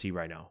the UFC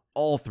right now.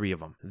 All three of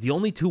them. The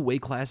only two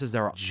weight classes that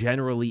are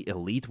generally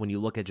elite when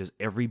you look at just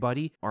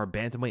everybody are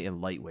bantamweight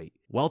and lightweight.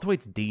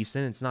 Welterweight's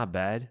decent, it's not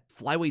bad.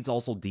 Flyweight's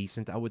also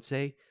decent, I would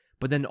say.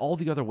 But then all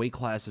the other weight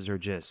classes are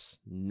just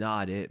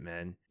not it,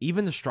 man.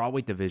 Even the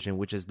strawweight division,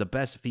 which is the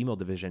best female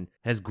division,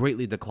 has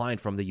greatly declined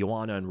from the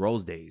Joanna and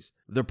Rose days.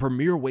 The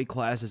premier weight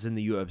classes in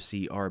the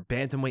UFC are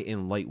bantamweight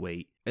and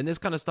lightweight. And this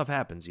kind of stuff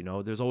happens, you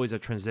know? There's always a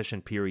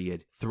transition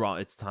period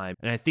throughout its time.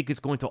 And I think it's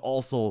going to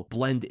also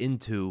blend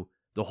into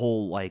the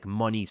whole, like,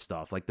 money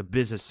stuff, like the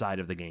business side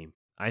of the game.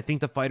 I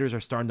think the fighters are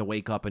starting to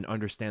wake up and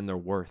understand their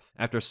worth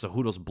after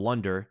Cejudo's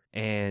blunder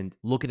and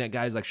looking at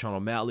guys like Sean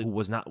O'Malley, who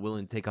was not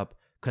willing to take up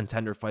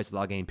contender fights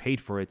without getting paid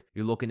for it.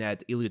 You're looking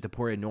at Ilia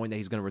Topuria knowing that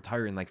he's going to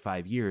retire in like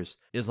 5 years.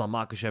 Islam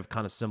Makhachev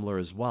kind of similar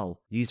as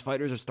well. These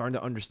fighters are starting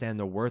to understand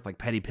their worth. Like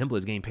Paddy Pimblett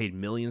is getting paid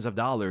millions of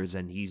dollars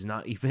and he's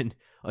not even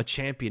a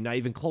champion, not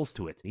even close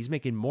to it. He's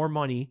making more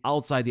money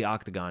outside the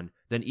octagon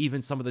than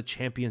even some of the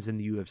champions in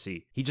the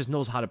UFC. He just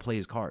knows how to play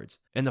his cards.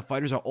 And the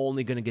fighters are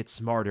only going to get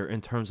smarter in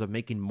terms of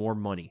making more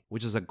money,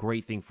 which is a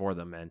great thing for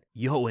them, man.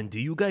 Yo, and do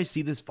you guys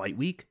see this fight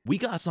week? We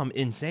got some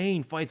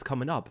insane fights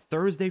coming up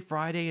Thursday,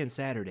 Friday, and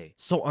Saturday.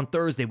 So on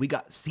Thursday, we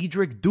got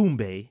Cedric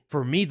Doumbe,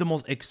 for me, the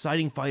most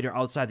exciting fighter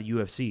outside the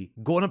UFC,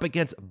 going up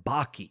against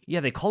Baki. Yeah,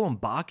 they call him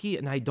Baki,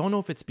 and I don't know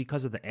if it's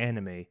because of the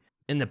anime.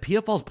 And the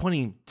PFL is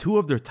putting two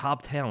of their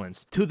top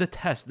talents to the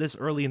test this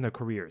early in their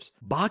careers.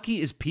 Baki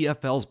is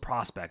PFL's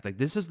prospect. Like,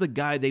 this is the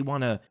guy they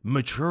want to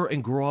mature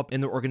and grow up in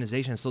their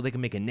organization so they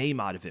can make a name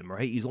out of him,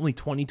 right? He's only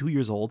 22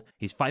 years old.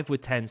 He's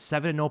 5'10",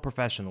 7-0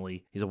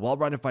 professionally. He's a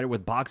well-rounded fighter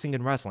with boxing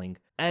and wrestling.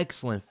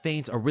 Excellent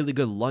feints, a really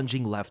good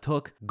lunging left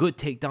hook, good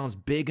takedowns,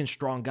 big and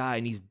strong guy,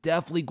 and he's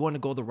definitely going to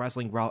go the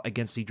wrestling route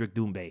against Cedric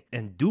Doumbe.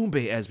 And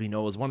Doumbe, as we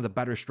know, is one of the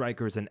better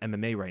strikers in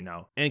MMA right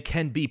now and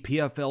can be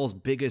PFL's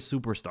biggest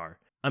superstar.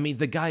 I mean,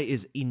 the guy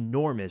is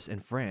enormous in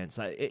France.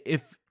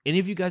 If any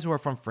of you guys who are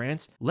from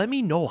France, let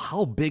me know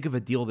how big of a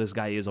deal this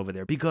guy is over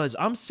there, because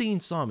I'm seeing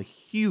some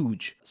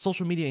huge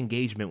social media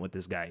engagement with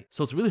this guy.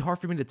 So it's really hard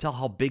for me to tell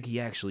how big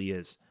he actually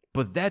is.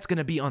 But that's going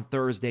to be on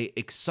Thursday.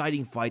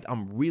 Exciting fight.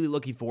 I'm really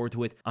looking forward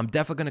to it. I'm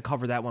definitely going to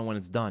cover that one when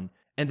it's done.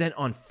 And then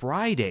on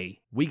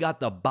Friday, we got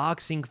the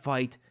boxing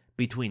fight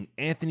between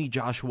Anthony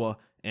Joshua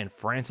and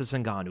Francis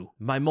Ngannou.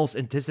 My most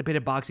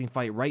anticipated boxing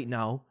fight right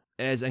now,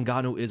 as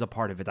Ngannou is a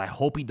part of it. I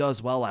hope he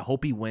does well. I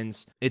hope he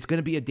wins. It's going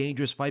to be a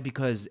dangerous fight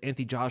because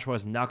Anthony Joshua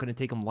is not going to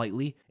take him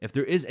lightly. If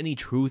there is any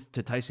truth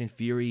to Tyson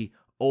Fury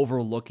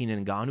overlooking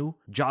Ngannou,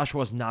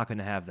 Joshua's not going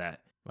to have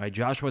that. Right?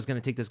 Joshua's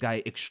going to take this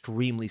guy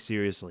extremely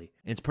seriously.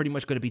 And it's pretty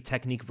much going to be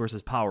technique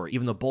versus power,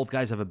 even though both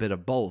guys have a bit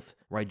of both.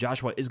 Right?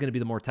 Joshua is going to be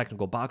the more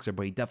technical boxer,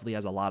 but he definitely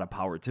has a lot of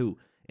power too.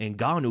 And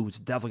Ngannou's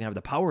definitely going to have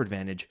the power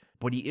advantage,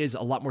 but he is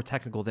a lot more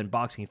technical than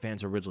boxing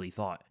fans originally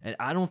thought. And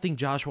I don't think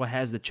Joshua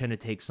has the chin to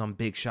take some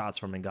big shots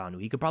from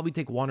Ngannou. He could probably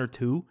take one or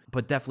two,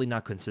 but definitely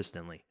not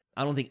consistently.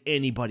 I don't think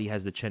anybody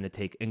has the chin to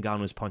take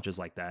Ngannou's punches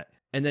like that.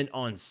 And then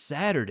on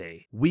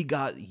Saturday, we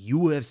got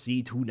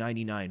UFC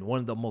 299,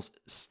 one of the most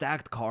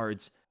stacked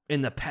cards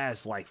in the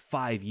past like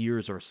 5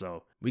 years or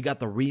so. We got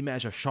the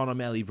rematch of Sean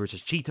O'Malley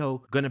versus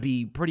Chito. Gonna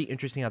be pretty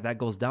interesting how that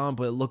goes down,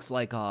 but it looks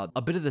like a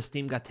bit of the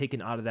steam got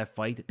taken out of that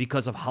fight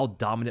because of how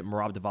dominant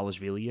Merab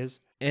Dvalishvili is.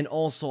 And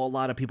also, a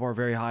lot of people are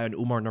very high on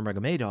Umar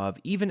Nurmagomedov,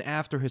 even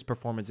after his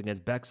performance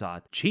against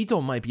Bekzat.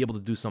 Chito might be able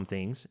to do some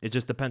things. It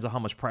just depends on how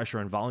much pressure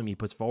and volume he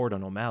puts forward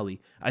on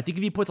O'Malley. I think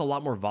if he puts a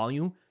lot more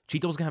volume,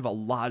 Chito's gonna have a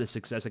lot of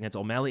success against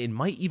O'Malley and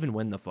might even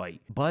win the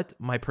fight. But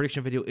my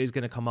prediction video is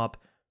gonna come up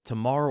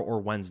tomorrow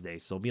or Wednesday,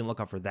 so be on the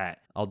lookout for that.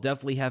 I'll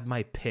definitely have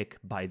my pick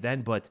by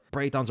then, but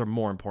breakdowns are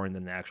more important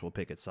than the actual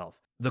pick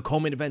itself. The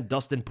co-main event,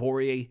 Dustin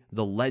Poirier,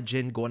 the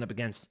legend, going up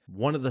against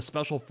one of the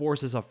special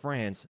forces of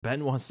France,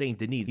 Benoit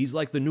Saint-Denis. He's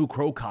like the new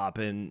Crow Cop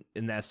in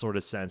that sort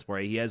of sense,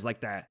 where he has like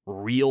that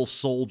real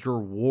soldier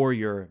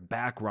warrior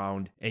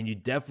background, and you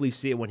definitely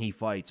see it when he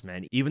fights,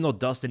 man. Even though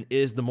Dustin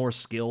is the more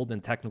skilled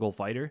and technical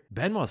fighter,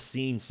 Benoit's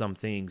seen some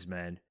things,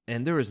 man.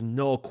 And there is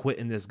no quit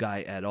in this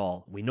guy at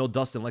all. We know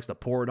Dustin likes to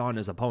pour it on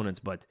his opponents,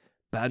 but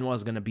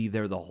Benoit's going to be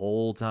there the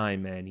whole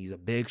time, man. He's a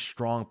big,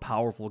 strong,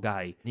 powerful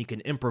guy. He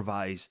can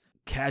improvise,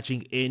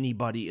 catching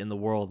anybody in the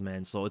world,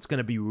 man. So it's going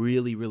to be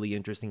really, really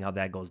interesting how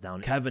that goes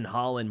down. Kevin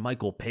Holland,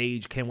 Michael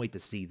Page, can't wait to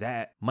see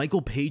that.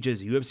 Michael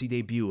Page's UFC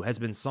debut has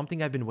been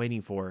something I've been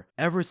waiting for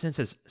ever since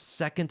his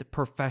second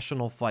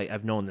professional fight.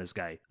 I've known this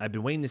guy. I've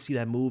been waiting to see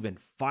that move, and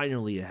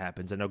finally it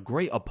happens. And a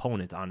great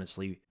opponent,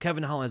 honestly.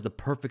 Kevin Holland has the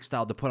perfect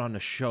style to put on a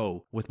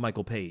show with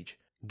Michael Page.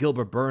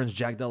 Gilbert Burns,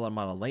 Jack Della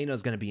Maddalena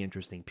is going to be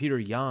interesting. Peter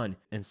Yan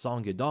and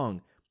Song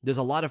Yudong. There's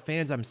a lot of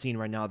fans I'm seeing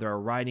right now that are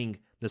riding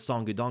the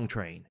Song Yudong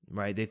train,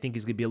 right? They think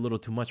he's going to be a little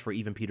too much for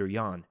even Peter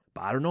Yan.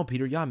 But I don't know,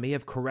 Peter Yan may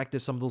have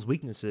corrected some of those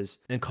weaknesses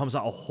and comes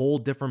out a whole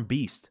different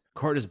beast.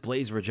 Curtis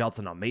Blades versus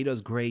Jailton Almeida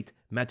is great.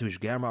 Mateusz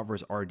Gamrot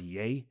versus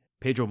RDA.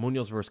 Pedro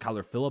Munoz versus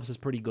Kyler Phillips is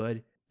pretty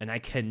good. And I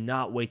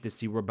cannot wait to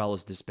see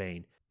Rebellis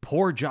Despain.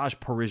 Poor Josh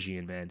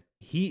Parisian, man.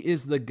 He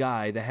is the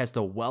guy that has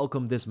to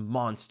welcome this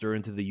monster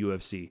into the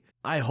UFC.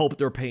 I hope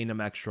they're paying him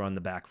extra on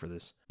the back for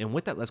this. And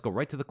with that, let's go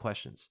right to the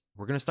questions.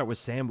 We're going to start with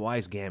Sam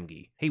Wise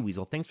Gamgee. Hey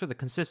Weasel, thanks for the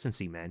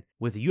consistency, man.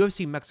 With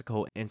UFC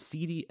Mexico and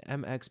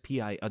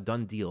CDMXPI a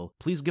done deal,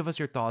 please give us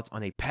your thoughts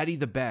on a Paddy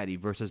the Baddy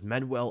versus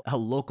Manuel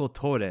El Loco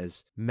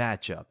Torres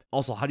matchup.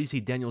 Also, how do you see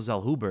Daniel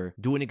Zellhuber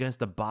doing against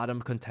the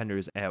bottom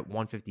contenders at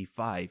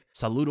 155?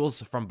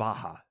 Saludos from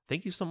Baja.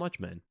 Thank you so much,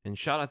 man. And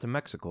shout out to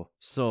Mexico.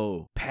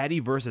 So, Paddy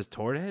versus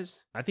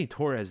Torres? I think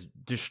Torres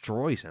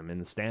destroys him in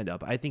the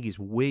stand-up. I think he's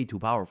way too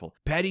powerful.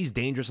 Paddy's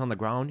dangerous on the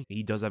ground.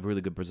 He does have really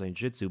good Brazilian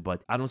Jiu-Jitsu,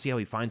 but I don't see how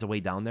he finds a way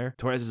down there.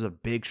 Torres is a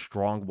big,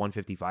 strong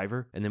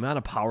 155er, and the amount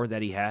of power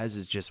that he has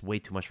is just way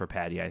too much for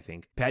Paddy, I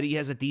think. Paddy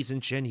has a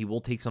decent chin. He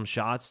will take some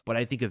shots, but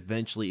I think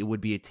eventually it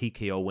would be a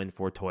TKO win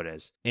for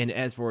Torres. And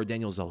as for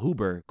Daniel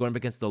Zellhuber, going up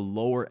against the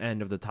lower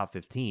end of the top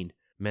 15,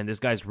 man,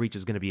 this guy's reach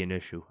is going to be an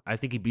issue. I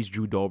think he beats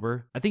Drew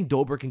Dober. I think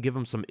Dober can give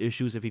him some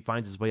issues if he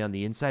finds his way on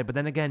the inside. But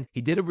then again,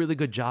 he did a really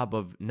good job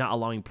of not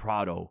allowing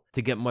Prado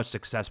to get much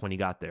success when he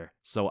got there.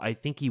 So I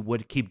think he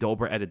would keep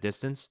Dober at a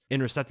distance,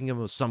 intercepting him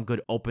with some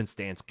good open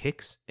stance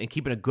kicks and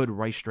keeping a good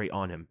right straight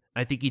on him.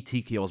 I think he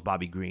TKOs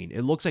Bobby Green.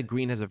 It looks like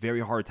Green has a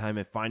very hard time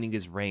at finding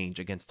his range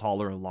against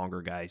taller and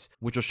longer guys,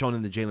 which was shown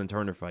in the Jalen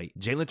Turner fight.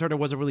 Jalen Turner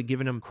wasn't really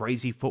giving him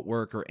crazy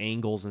footwork or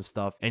angles and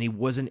stuff, and he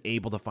wasn't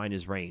able to find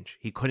his range.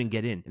 He couldn't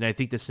get in. And I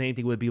think the same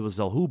thing would be with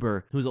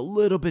Zellhuber, who's a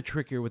little bit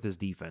trickier with his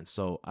defense.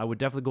 So I would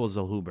definitely go with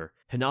Zellhuber.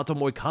 Renato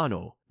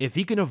Moicano. If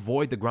he can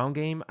avoid the ground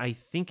game, I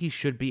think he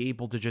should be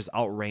able to just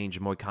outrange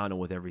Moicano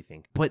with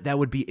everything. But that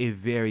would be a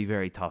very,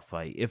 very tough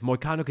fight. If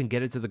Moicano can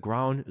get it to the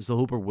ground,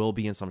 Zellhuber will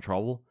be in some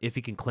trouble. If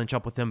he can clinch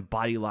up with him,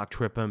 body lock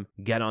trip him,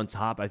 get on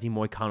top, I think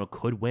Moicano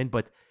could win.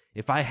 But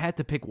if I had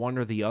to pick one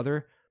or the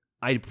other,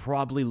 I'd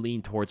probably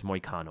lean towards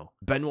Moicano.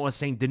 Benoit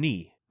Saint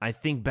Denis. I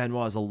think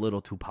Benoit is a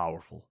little too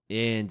powerful,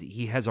 and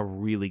he has a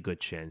really good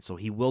chin, so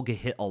he will get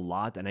hit a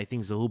lot, and I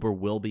think Zellhuber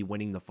will be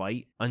winning the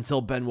fight until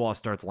Benoit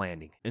starts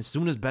landing. As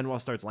soon as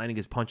Benoit starts landing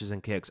his punches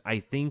and kicks, I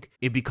think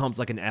it becomes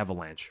like an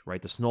avalanche,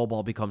 right? The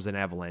snowball becomes an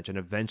avalanche, and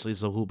eventually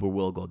Zellhuber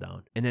will go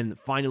down. And then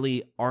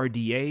finally,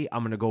 RDA,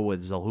 I'm going to go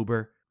with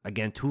Zellhuber.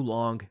 Again, too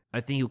long.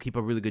 I think he'll keep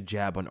a really good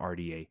jab on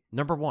RDA.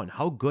 Number one,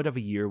 how good of a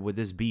year would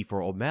this be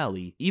for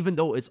O'Malley, even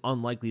though it's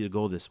unlikely to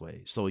go this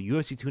way? So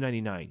UFC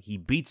 299, he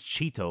beats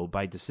Cheeto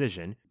by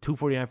decision,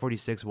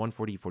 249-46,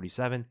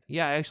 140-47.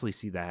 Yeah, I actually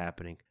see that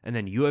happening. And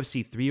then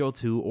UFC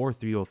 302 or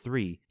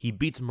 303, he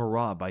beats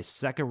Merab by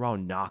second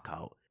round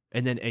knockout.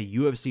 And then at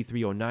UFC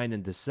 309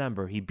 in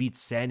December, he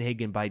beats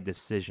Sandhagen by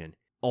decision.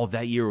 Oh,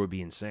 that year would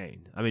be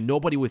insane. I mean,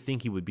 nobody would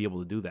think he would be able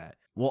to do that.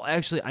 Well,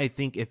 actually, I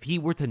think if he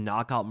were to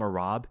knock out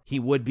Merab, he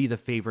would be the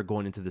favorite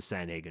going into the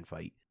Sandhagen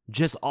fight.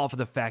 Just off of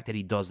the fact that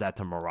he does that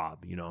to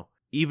Merab, you know?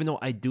 Even though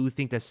I do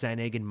think that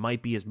Sandhagen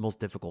might be his most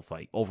difficult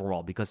fight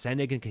overall, because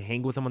Sandhagen can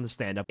hang with him on the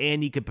stand-up,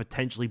 and he could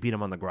potentially beat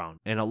him on the ground.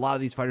 And a lot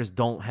of these fighters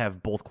don't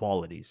have both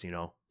qualities, you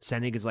know?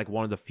 Sandhagen's like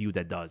one of the few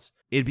that does.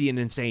 It'd be an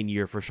insane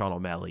year for Sean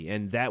O'Malley,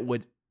 and that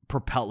would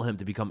propel him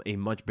to become a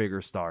much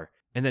bigger star.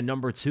 And then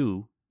number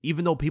two,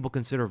 even though people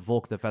consider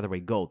Volk the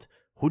featherweight GOAT,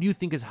 who do you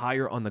think is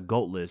higher on the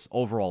GOAT list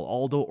overall,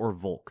 Aldo or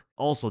Volk?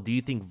 Also, do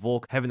you think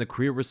Volk having the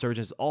career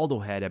resurgence Aldo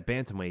had at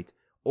bantamweight,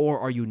 or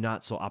are you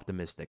not so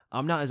optimistic?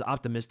 I'm not as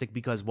optimistic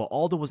because what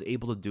Aldo was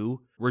able to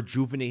do,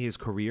 rejuvenate his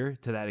career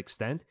to that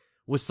extent,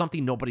 was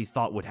something nobody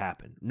thought would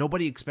happen.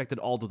 Nobody expected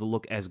Aldo to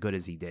look as good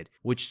as he did,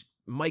 which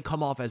might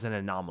come off as an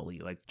anomaly,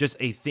 like just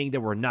a thing that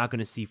we're not going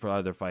to see for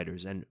other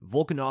fighters. And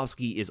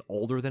Volkanovski is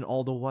older than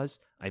Aldo was,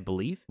 I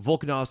believe.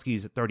 Volkanovski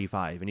is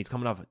 35, and he's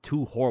coming off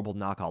 2 horrible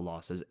knockout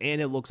losses,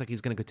 and it looks like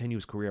he's going to continue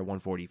his career at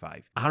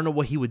 145. I don't know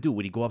what he would do.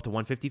 Would he go up to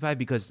 155?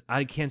 Because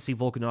I can't see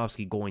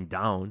Volkanovski going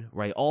down,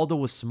 right? Aldo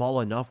was small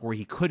enough where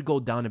he could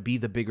go down and be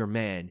the bigger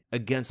man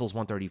against those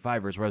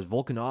 135ers, whereas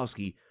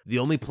Volkanovski, the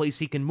only place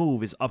he can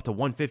move is up to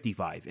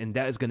 155, and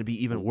that is going to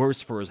be even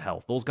worse for his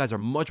health. Those guys are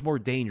much more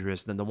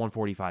dangerous than the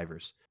 145ers.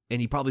 And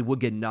he probably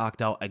would get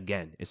knocked out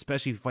again,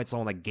 especially if he fights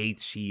someone like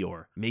Gaethje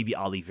or maybe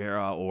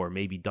Oliveira or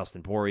maybe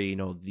Dustin Poirier. You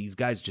know, these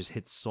guys just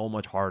hit so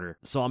much harder.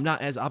 So I'm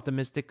not as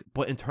optimistic,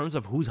 but in terms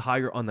of who's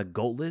higher on the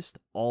GOAT list,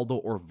 Aldo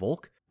or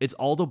Volk, it's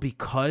Aldo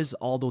because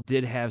Aldo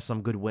did have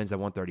some good wins at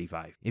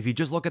 135. If you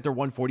just look at their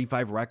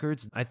 145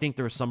 records, I think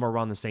they're somewhere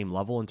around the same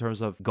level in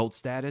terms of GOAT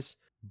status.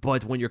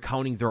 But when you're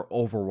counting their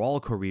overall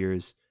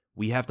careers,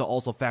 we have to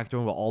also factor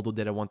in what Aldo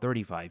did at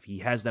 135. He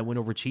has that win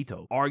over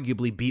Cheeto.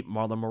 Arguably beat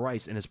Marlon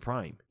Moraes in his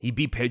prime. He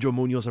beat Pedro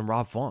Munoz and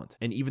Rob Font.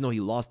 And even though he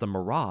lost to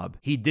Merab,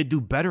 he did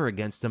do better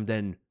against him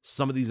than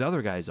some of these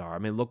other guys are. I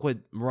mean, look what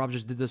Merab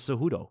just did to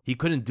Cejudo. He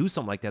couldn't do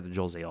something like that to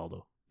Jose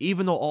Aldo,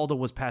 even though Aldo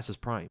was past his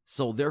prime.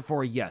 So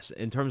therefore, yes,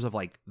 in terms of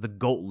like the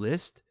GOAT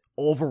list,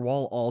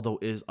 overall, Aldo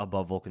is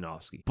above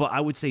Volkanovski. But I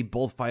would say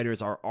both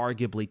fighters are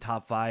arguably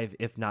top 5,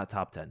 if not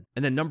top 10.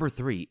 And then number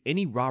 3,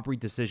 any robbery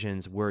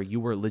decisions where you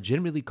were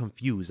legitimately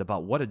confused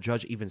about what a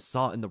judge even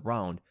saw in the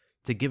round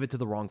to give it to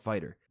the wrong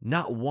fighter.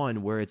 Not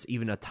one where it's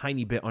even a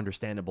tiny bit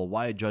understandable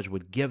why a judge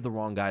would give the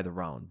wrong guy the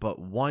round, but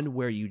one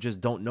where you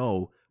just don't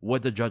know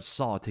what the judge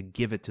saw to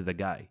give it to the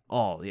guy.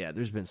 Oh yeah,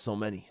 there's been so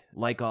many.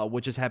 Like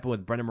what just happened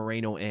with Brennan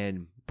Moreno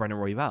and Brennan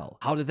Royval.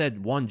 How did that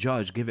one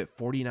judge give it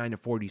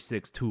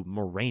 49-46 to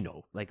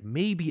Moreno? Like,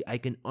 maybe I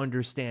can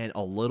understand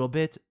a little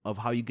bit of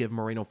how you give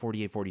Moreno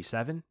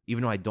 48-47,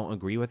 even though I don't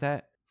agree with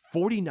that.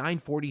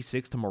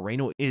 49-46 to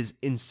Moreno is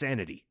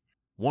insanity.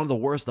 One of the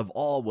worst of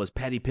all was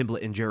Paddy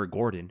Pimblett and Jared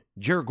Gordon.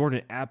 Jared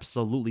Gordon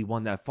absolutely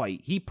won that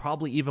fight. He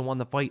probably even won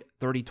the fight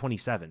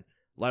 30-27,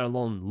 let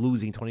alone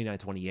losing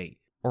 29-28.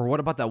 Or what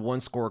about that one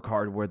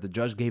scorecard where the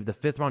judge gave the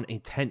 5th round a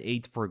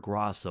 10-8 for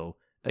Grasso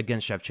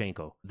against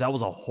Shevchenko? That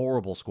was a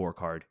horrible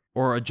scorecard.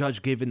 Or a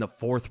judge gave in the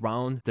 4th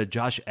round to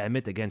Josh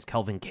Emmett against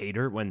Kelvin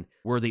Kattar when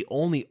were the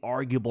only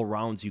arguable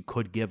rounds you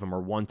could give him are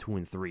 1, 2,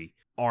 and 3.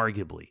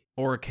 Arguably.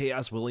 Or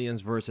Chaos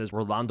Williams versus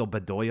Rolando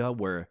Bedoya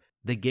where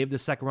they gave the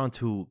 2nd round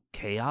to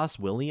Chaos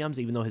Williams,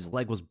 even though his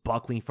leg was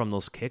buckling from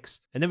those kicks.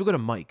 And then we go to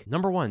Mike.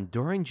 Number 1,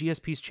 during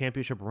GSP's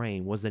championship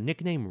reign, was the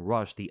nickname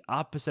Rush the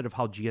opposite of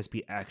how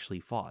GSP actually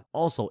fought?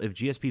 Also, if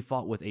GSP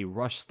fought with a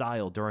Rush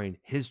style during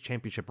his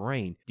championship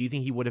reign, do you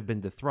think he would have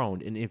been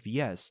dethroned? And if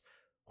yes,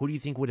 who do you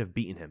think would have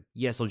beaten him?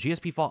 Yeah, so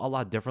GSP fought a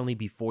lot differently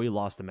before he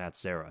lost to Matt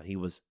Serra. He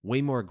was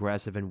way more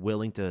aggressive and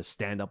willing to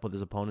stand up with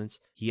his opponents.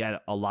 He had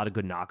a lot of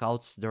good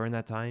knockouts during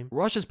that time.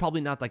 Rush is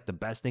probably not like the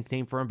best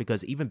nickname for him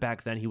because even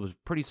back then he was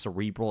pretty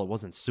cerebral. It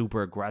wasn't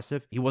super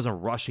aggressive. He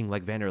wasn't rushing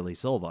like Vanderlei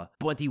Silva,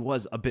 but he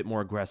was a bit more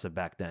aggressive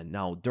back then.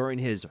 Now, during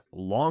his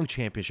long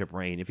championship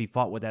reign, if he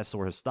fought with that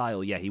sort of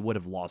style, yeah, he would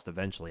have lost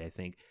eventually, I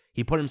think.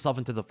 He put himself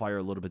into the fire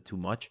a little bit too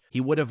much. He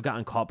would have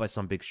gotten caught by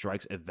some big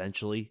strikes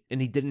eventually, and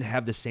he didn't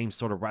have the same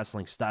sort of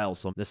wrestling style,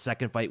 so the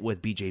second fight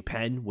with BJ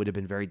Penn would have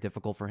been very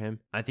difficult for him.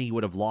 I think he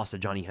would have lost to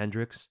Johnny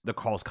Hendricks. The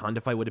Carlos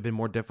Condit fight would have been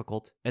more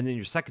difficult. And then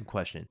your second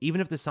question, even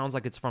if this sounds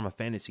like it's from a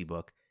fantasy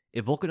book,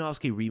 if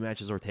Volkanovski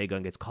rematches Ortega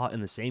and gets caught in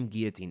the same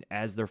guillotine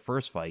as their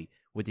first fight,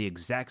 with the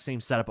exact same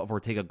setup of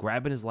Ortega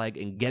grabbing his leg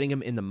and getting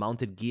him in the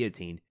mounted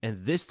guillotine,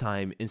 and this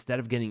time, instead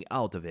of getting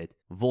out of it,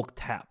 Volk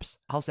taps.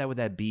 How sad would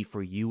that be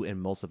for you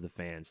and most of the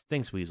fans?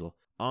 Thanks, Weasel.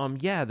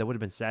 Yeah, that would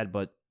have been sad,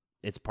 but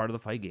it's part of the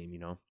fight game, you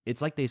know?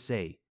 It's like they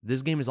say,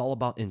 this game is all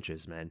about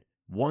inches, man.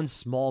 One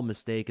small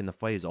mistake and the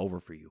fight is over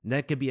for you. And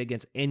that could be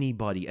against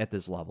anybody at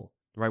this level,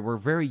 right? We're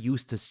very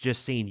used to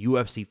just seeing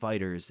UFC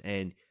fighters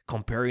and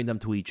comparing them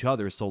to each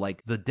other. So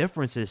like the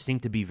differences seem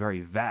to be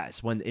very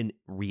vast when in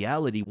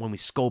reality, when we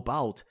scope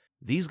out,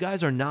 these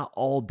guys are not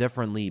all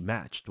differently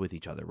matched with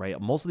each other, right?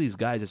 Most of these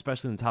guys,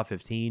 especially in the top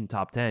 15,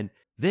 top 10,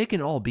 they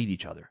can all beat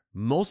each other.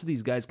 Most of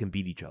these guys can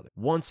beat each other.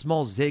 One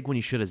small zig when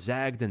you should have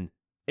zagged and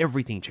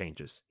everything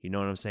changes. You know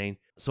what I'm saying?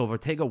 So if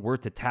Ortega were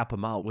to tap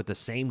him out with the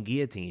same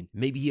guillotine,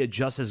 maybe he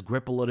adjusts his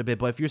grip a little bit.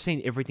 But if you're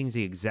saying everything's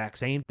the exact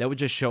same, that would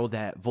just show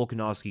that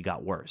Volkanovski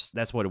got worse.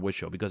 That's what it would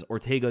show because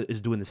Ortega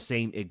is doing the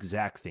same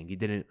exact thing. He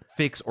didn't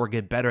fix or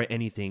get better at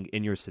anything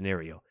in your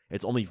scenario.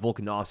 It's only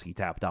Volkanovski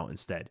tapped out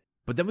instead.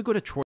 But then we go to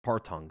Troy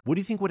Hartung. What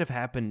do you think would have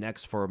happened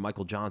next for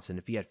Michael Johnson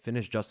if he had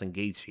finished Justin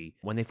Gaethje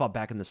when they fought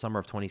back in the summer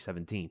of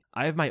 2017?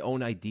 I have my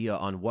own idea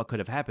on what could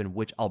have happened,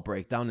 which I'll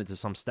break down into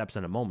some steps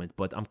in a moment,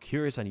 but I'm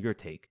curious on your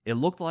take. It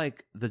looked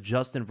like the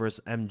Justin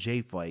versus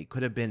MJ fight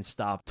could have been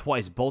stopped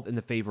twice, both in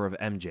the favor of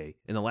MJ,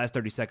 in the last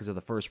 30 seconds of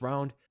the first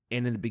round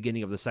and in the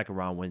beginning of the second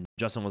round when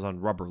Justin was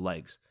on rubber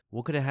legs.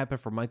 What could have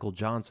happened for Michael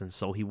Johnson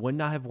so he would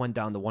not have went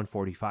down to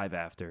 145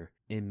 after,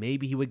 and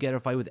maybe he would get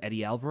a fight with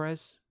Eddie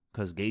Alvarez?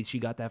 Because Gaethje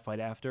got that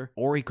fight after.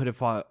 Or he could have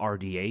fought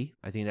RDA.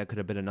 I think that could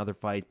have been another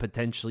fight,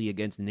 potentially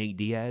against Nate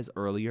Diaz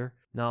earlier.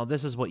 Now,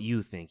 this is what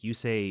you think. You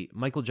say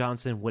Michael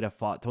Johnson would have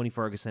fought Tony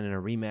Ferguson in a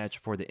rematch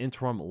for the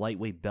interim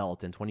lightweight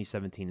belt in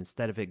 2017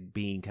 instead of it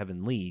being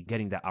Kevin Lee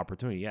getting that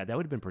opportunity. Yeah, that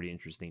would have been pretty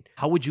interesting.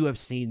 How would you have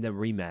seen the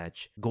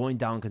rematch going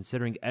down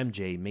considering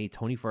MJ made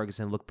Tony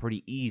Ferguson look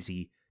pretty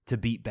easy to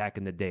beat back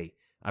in the day?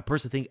 I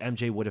personally think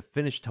MJ would have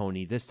finished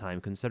Tony this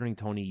time, considering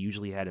Tony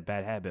usually had a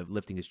bad habit of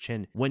lifting his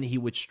chin when he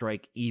would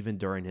strike even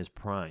during his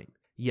prime.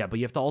 Yeah, but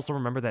you have to also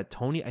remember that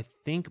Tony, I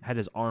think, had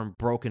his arm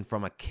broken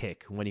from a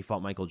kick when he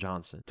fought Michael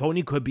Johnson.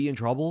 Tony could be in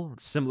trouble,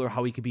 similar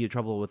how he could be in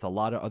trouble with a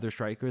lot of other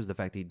strikers, the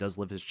fact that he does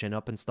lift his chin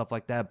up and stuff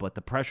like that, but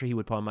the pressure he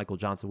would put on Michael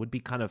Johnson would be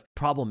kind of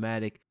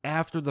problematic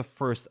after the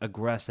first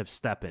aggressive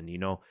step in, you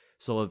know?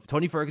 So if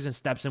Tony Ferguson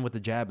steps in with the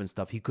jab and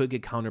stuff, he could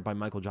get countered by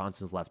Michael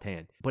Johnson's left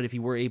hand. But if he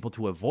were able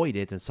to avoid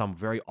it in some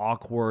very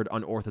awkward,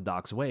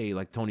 unorthodox way,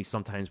 like Tony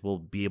sometimes will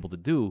be able to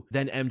do,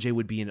 then MJ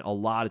would be in a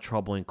lot of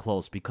trouble and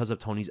close because of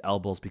Tony's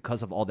elbows,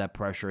 because of all that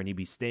pressure, and he'd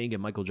be staying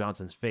in Michael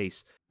Johnson's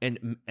face,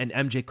 and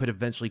MJ could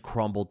eventually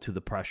crumble to the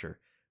pressure.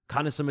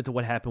 Kind of similar to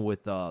what happened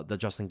with the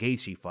Justin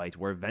Gaethje fight,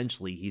 where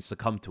eventually he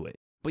succumbed to it.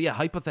 But yeah,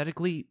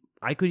 hypothetically,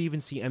 I could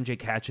even see MJ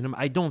catching him.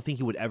 I don't think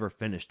he would ever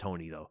finish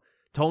Tony, though.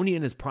 Tony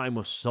in his prime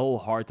was so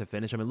hard to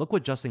finish. I mean, look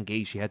what Justin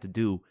Gaethje had to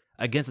do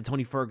against a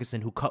Tony Ferguson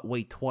who cut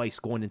weight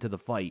twice going into the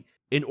fight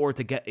in order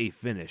to get a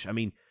finish. I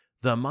mean,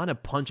 the amount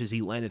of punches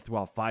he landed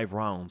throughout 5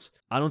 rounds,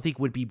 I don't think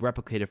would be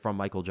replicated from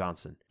Michael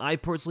Johnson. I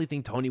personally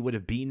think Tony would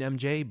have beaten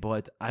MJ,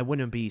 but I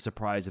wouldn't be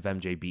surprised if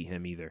MJ beat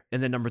him either.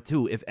 And then number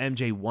 2, if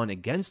MJ won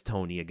against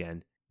Tony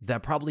again,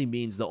 that probably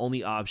means the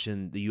only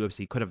option the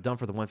UFC could have done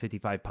for the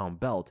 155-pound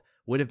belt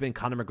would have been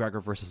Conor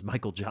McGregor versus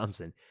Michael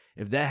Johnson.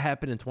 If that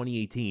happened in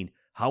 2018,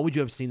 how would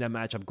you have seen that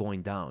matchup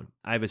going down?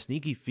 I have a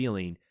sneaky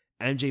feeling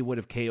MJ would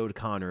have KO'd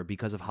Conor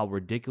because of how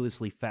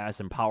ridiculously fast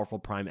and powerful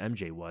prime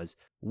MJ was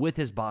with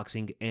his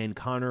boxing, and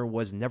Conor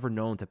was never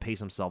known to pace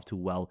himself too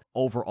well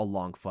over a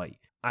long fight.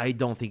 I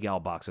don't think he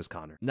outboxes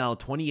Conor. Now,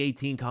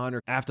 2018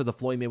 Conor, after the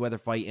Floyd Mayweather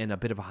fight and a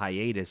bit of a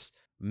hiatus,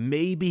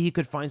 maybe he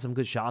could find some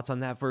good shots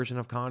on that version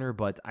of Conor,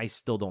 but I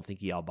still don't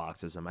think he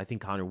outboxes him. I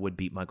think Conor would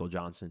beat Michael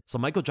Johnson. So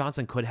Michael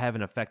Johnson could have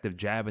an effective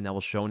jab, and that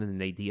was shown in the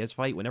Nate Diaz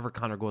fight. Whenever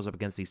Conor goes up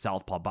against these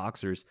southpaw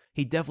boxers,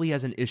 he definitely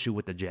has an issue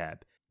with the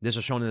jab. This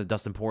was shown in the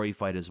Dustin Poirier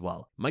fight as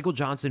well. Michael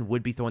Johnson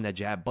would be throwing that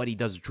jab, but he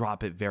does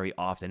drop it very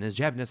often. His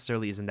jab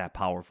necessarily isn't that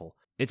powerful.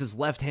 It's his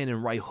left hand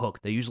and right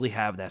hook that usually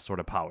have that sort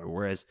of power,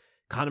 whereas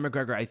Conor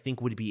McGregor, I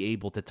think, would be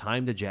able to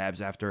time the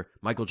jabs after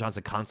Michael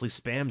Johnson constantly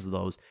spams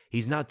those.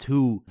 He's not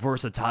too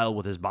versatile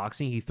with his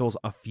boxing. He throws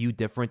a few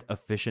different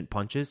efficient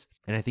punches,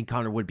 and I think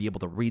Conor would be able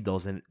to read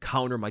those and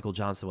counter Michael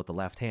Johnson with the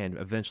left hand,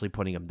 eventually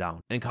putting him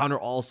down. And Conor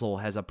also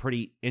has a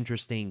pretty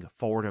interesting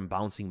forward and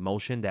bouncing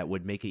motion that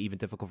would make it even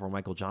difficult for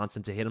Michael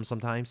Johnson to hit him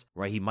sometimes,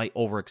 right? He might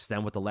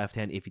overextend with the left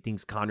hand if he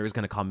thinks Conor is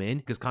going to come in,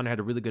 because Conor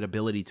had a really good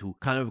ability to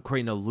kind of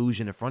create an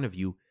illusion in front of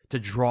you to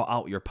draw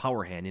out your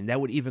power hand, and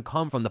that would even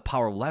come from the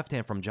power left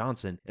hand from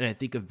Johnson, and I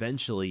think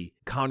eventually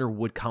Conor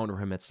would counter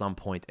him at some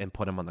point and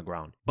put him on the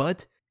ground.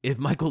 But if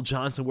Michael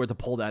Johnson were to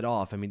pull that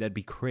off, I mean, that'd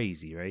be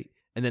crazy, right?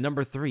 And then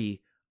number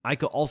 3, I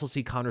could also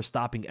see Conor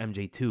stopping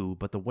MJ too,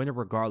 but the winner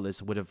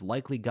regardless would have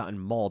likely gotten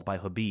mauled by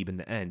Khabib in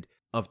the end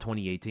of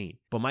 2018.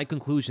 But my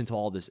conclusion to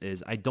all this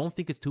is I don't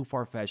think it's too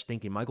far-fetched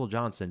thinking Michael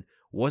Johnson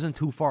wasn't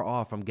too far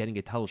off from getting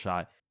a title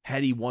shot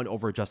had he won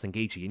over Justin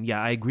Gaethje. And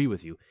yeah, I agree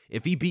with you.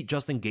 If he beat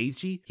Justin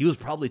Gaethje, he was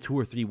probably 2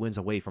 or 3 wins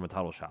away from a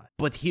title shot.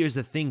 But here's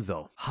the thing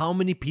though. How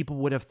many people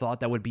would have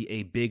thought that would be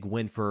a big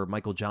win for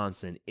Michael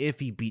Johnson if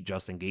he beat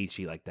Justin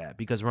Gaethje like that?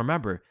 Because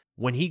remember,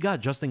 when he got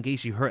Justin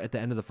Gaethje hurt at the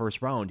end of the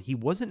first round, he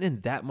wasn't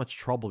in that much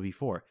trouble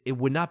before. It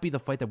would not be the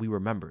fight that we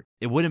remembered.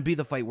 It wouldn't be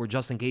the fight where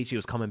Justin Gaethje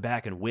was coming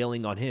back and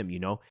wailing on him, you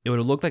know? It would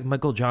have looked like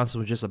Michael Johnson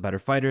was just a better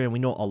fighter, and we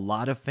know a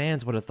lot of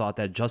fans would have thought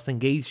that Justin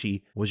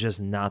Gaethje was just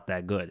not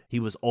that good.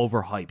 He was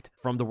overhyped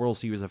from the World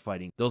Series of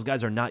Fighting. Those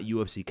guys are not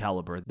UFC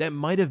caliber. That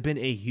might have been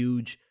a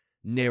huge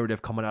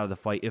narrative coming out of the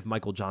fight if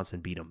Michael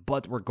Johnson beat him.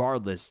 But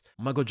regardless,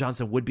 Michael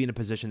Johnson would be in a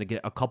position to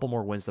get a couple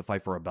more wins to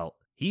fight for a belt.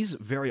 He's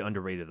very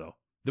underrated though.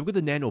 Look at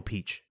the Nano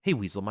Peach. Hey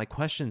Weasel, my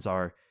questions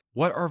are,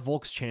 what are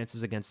Volk's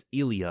chances against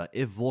Ilya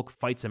if Volk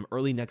fights him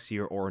early next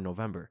year or in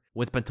November?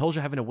 With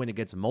Pantoja having a win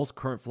against most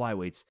current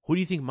flyweights, who do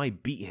you think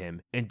might beat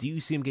him? And do you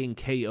see him getting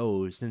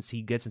KO'd since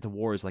he gets into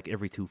wars like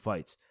every 2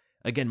 fights?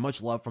 Again,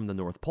 much love from the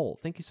North Pole.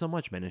 Thank you so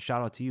much, man, and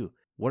shout out to you.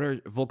 What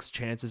are Volk's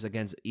chances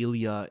against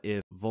Ilya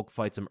if Volk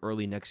fights him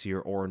early next year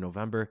or in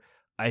November?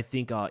 I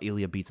think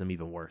Ilya beats him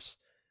even worse.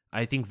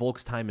 I think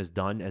Volk's time is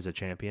done as a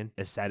champion,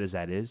 as sad as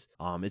that is.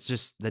 It's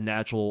just the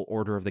natural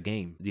order of the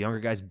game. The younger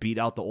guys beat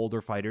out the older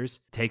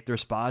fighters, take their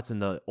spots,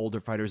 and the older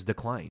fighters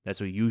decline.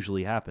 That's what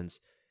usually happens.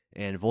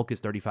 And Volk is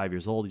 35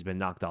 years old. He's been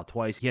knocked out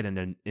twice. He had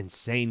an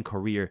insane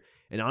career.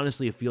 And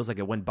honestly, it feels like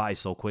it went by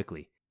so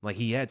quickly. Like,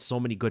 he had so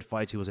many good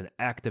fights. He was an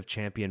active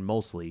champion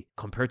mostly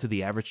compared to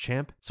the average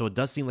champ. So it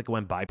does seem like it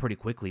went by pretty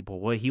quickly. But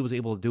what he was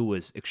able to do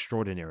was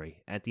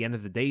extraordinary. At the end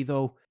of the day,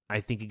 though, I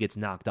think he gets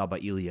knocked out by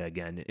Ilya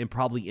again, and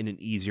probably in an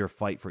easier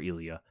fight for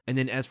Ilya. And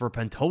then as for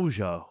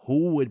Pantoja,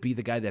 who would be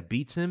the guy that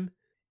beats him?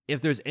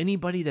 If there's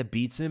anybody that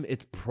beats him,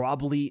 it's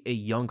probably a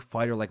young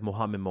fighter like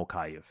Muhammad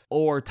Mokaev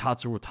or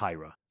Tatsuro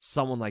Taira,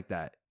 someone like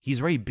that. He's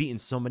already beaten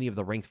so many of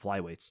the ranked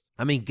flyweights.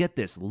 I mean, get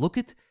this. Look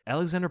at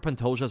Alexandre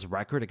Pantoja's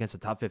record against the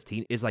top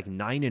 15 is like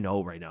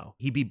 9-0 right now.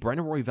 He beat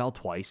Brendan Royval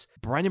twice,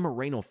 Brandon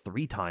Moreno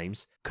 3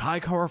 times,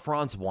 Kai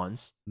Kara-France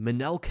once,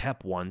 Manuel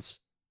Kep once,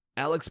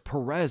 Alex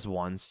Perez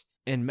once,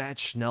 and Matt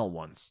Schnell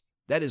once.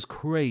 That is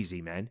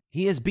crazy, man.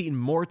 He has beaten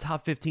more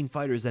top 15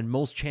 fighters than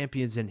most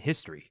champions in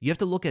history. You have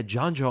to look at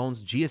John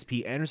Jones,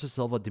 GSP, Anderson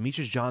Silva,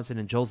 Demetrius Johnson,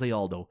 and Jose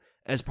Aldo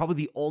as probably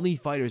the only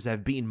fighters that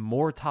have beaten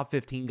more top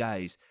 15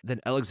 guys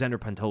than Alexandre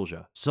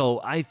Pantoja.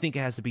 So I think it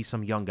has to be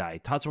some young guy.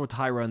 Tatsuro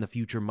Taira in the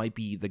future might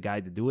be the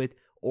guy to do it,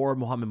 or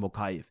Muhammad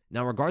Mokaev.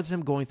 Now, regardless of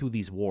him going through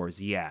these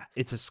wars, yeah,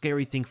 it's a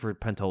scary thing for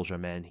Pantoja,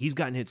 man. He's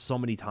gotten hit so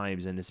many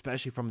times, and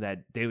especially from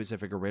that Davis and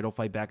Figueiredo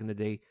fight back in the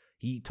day,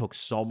 he took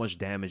so much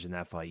damage in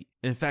that fight.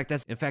 In fact,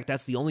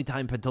 that's the only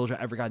time Pantoja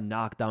ever got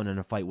knocked down in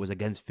a fight was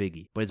against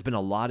Figgy. But it's been a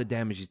lot of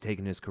damage he's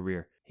taken in his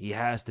career. He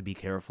has to be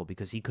careful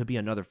because he could be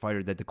another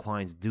fighter that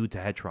declines due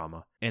to head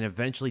trauma. And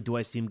eventually, do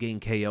I see him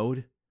getting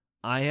KO'd?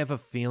 I have a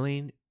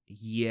feeling,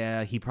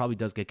 yeah, he probably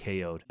does get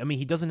KO'd. I mean,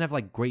 he doesn't have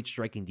like great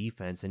striking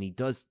defense, and he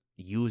does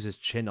use his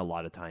chin a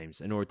lot of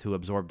times in order to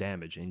absorb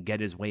damage and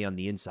get his way on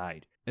the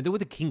inside. And then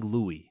with the King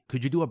Louis,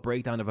 could you do a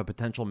breakdown of a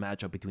potential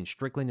matchup between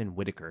Strickland and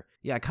Whitaker?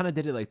 Yeah, I kind of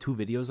did it like 2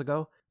 videos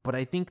ago, but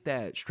I think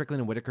that Strickland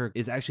and Whitaker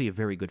is actually a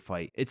very good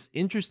fight. It's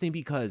interesting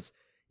because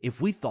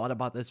if we thought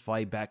about this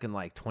fight back in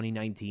like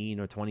 2019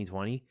 or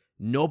 2020,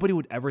 nobody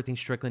would ever think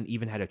Strickland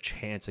even had a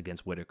chance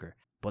against Whitaker.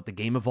 But the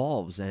game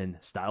evolves and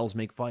styles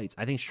make fights.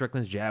 I think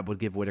Strickland's jab would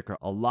give Whitaker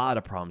a lot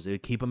of problems. It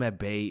would keep him at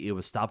bay. It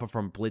would stop him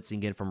from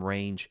blitzing in from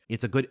range.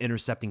 It's a good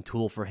intercepting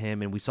tool for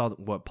him. And we saw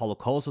what Paulo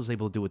Costa was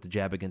able to do with the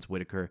jab against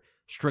Whitaker.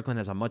 Strickland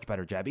has a much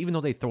better jab. Even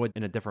though they throw it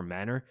in a different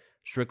manner,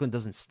 Strickland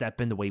doesn't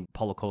step in the way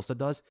Paulo Costa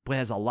does, but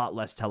has a lot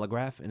less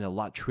telegraph and a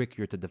lot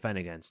trickier to defend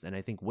against. And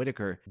I think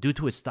Whitaker, due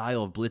to his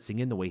style of blitzing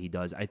in the way he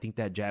does, I think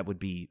that jab would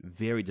be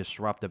very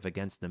disruptive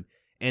against him.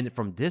 And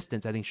from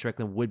distance, I think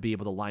Strickland would be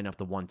able to line up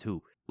the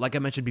 1-2. Like I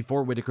mentioned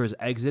before, Whitaker's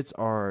exits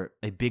are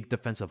a big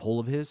defensive hole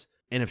of his.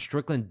 And if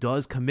Strickland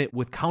does commit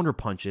with counter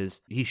punches,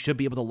 he should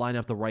be able to line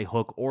up the right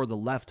hook or the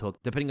left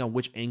hook, depending on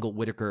which angle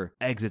Whitaker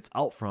exits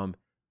out from.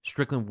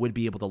 Strickland would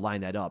be able to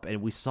line that up.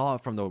 And we saw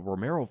from the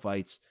Romero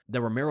fights that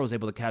Romero was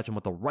able to catch him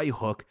with the right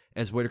hook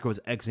as Whitaker was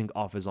exiting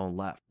off his own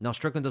left. Now,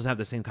 Strickland doesn't have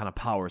the same kind of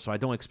power, so I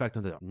don't expect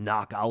him to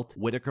knock out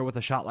Whitaker with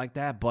a shot like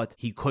that, but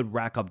he could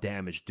rack up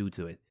damage due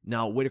to it.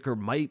 Now, Whitaker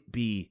might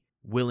be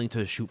willing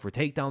to shoot for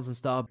takedowns and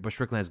stuff, but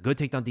Strickland has good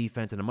takedown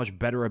defense and a much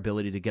better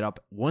ability to get up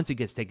once he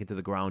gets taken to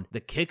the ground. The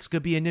kicks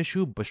could be an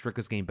issue, but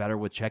Strickland's getting better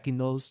with checking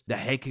those. The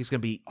head kick's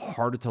going to be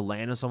harder to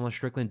land on someone like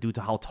Strickland due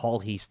to how tall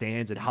he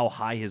stands and how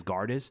high his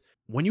guard is.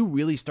 When you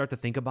really start to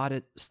think about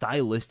it,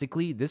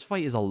 stylistically, this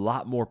fight is a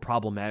lot more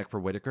problematic for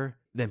Whitaker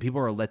than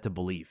people are led to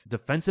believe.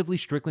 Defensively,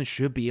 Strickland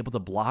should be able to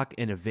block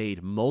and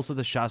evade most of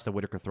the shots that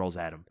Whitaker throws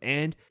at him,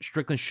 and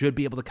Strickland should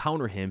be able to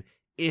counter him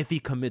if he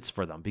commits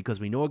for them, because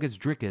we know against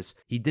Dricus,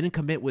 he didn't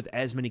commit with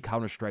as many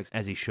counter strikes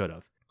as he should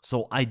have.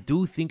 So I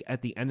do think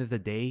at the end of the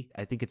day,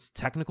 I think it's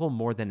technical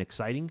more than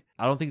exciting.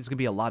 I don't think there's going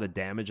to be a lot of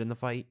damage in the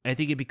fight. I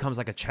think it becomes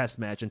like a chess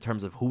match in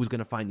terms of who's going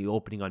to find the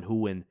opening on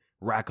who and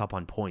rack up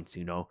on points,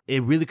 you know?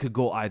 It really could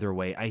go either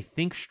way. I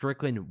think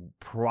Strickland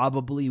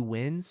probably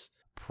wins.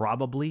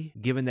 Probably,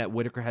 given that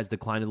Whitaker has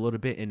declined a little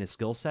bit in his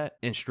skill set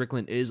and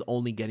Strickland is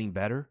only getting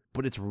better,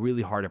 but it's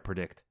really hard to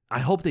predict. I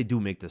hope they do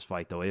make this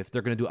fight though, if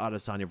they're going to do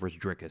Adesanya versus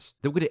Dricus.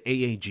 They're going to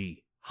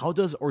AAG. How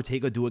does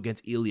Ortega do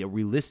against Ilia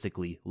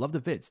realistically? Love the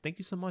vids. Thank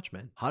you so much,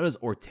 man. How does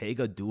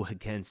Ortega do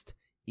against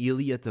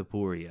Ilia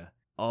Topuria?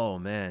 Oh,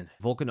 man.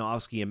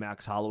 Volkanovski and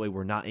Max Holloway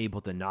were not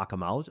able to knock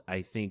him out.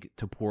 I think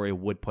Topuria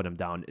would put him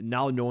down.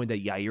 Now knowing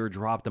that Yair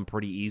dropped him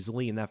pretty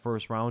easily in that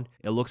first round,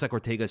 it looks like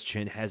Ortega's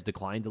chin has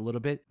declined a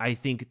little bit. I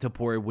think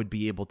Topuria would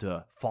be able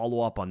to follow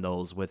up on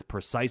those with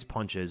precise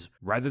punches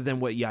rather than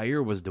what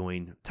Yair was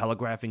doing,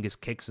 telegraphing his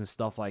kicks and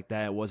stuff like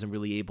that. Wasn't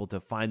really able to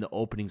find the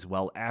openings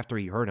well after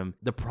he hurt him.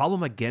 The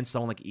problem against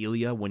someone like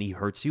Ilia when he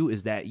hurts you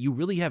is that you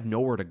really have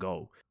nowhere to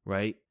go,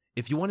 right?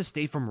 If you want to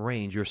stay from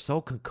range, you're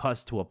so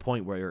concussed to a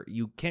point where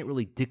you can't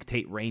really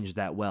dictate range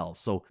that well.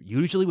 So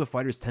usually what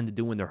fighters tend to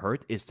do when they're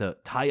hurt is to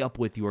tie up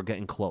with you or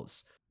getting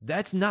close.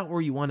 That's not where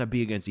you want to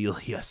be against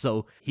Ilia.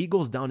 So he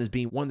goes down as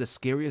being one of the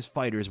scariest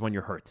fighters when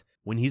you're hurt.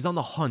 When he's on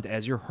the hunt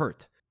as you're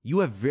hurt,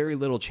 you have very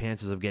little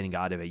chances of getting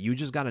out of it. You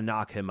just got to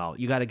knock him out.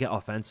 You got to get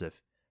offensive.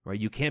 Right?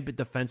 You can't be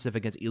defensive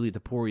against Ilia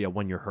Topuria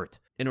when you're hurt.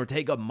 And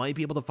Ortega might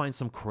be able to find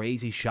some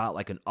crazy shot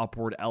like an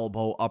upward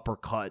elbow,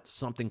 uppercut,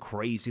 something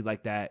crazy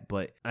like that.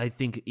 But I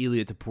think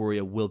Ilia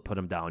Topuria will put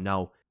him down.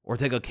 Now,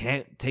 Ortega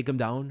can't take him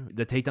down.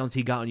 The takedowns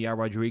he got on Yair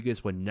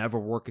Rodriguez would never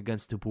work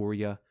against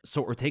Topuria.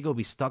 So Ortega will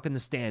be stuck in the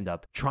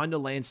stand-up, trying to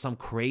land some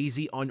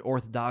crazy,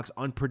 unorthodox,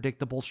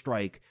 unpredictable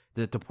strike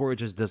that Topuria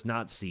just does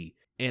not see.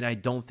 And I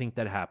don't think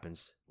that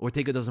happens.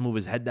 Ortega doesn't move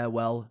his head that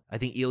well. I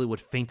think Ilia would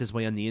feint his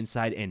way on the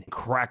inside and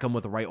crack him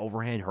with the right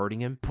overhand, hurting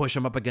him. Push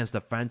him up against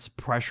the fence,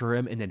 pressure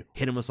him, and then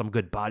hit him with some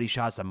good body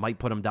shots that might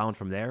put him down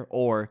from there.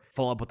 Or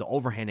follow up with the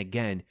overhand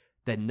again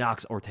that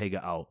knocks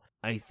Ortega out.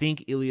 I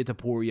think Ilia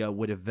Topuria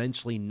would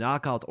eventually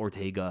knock out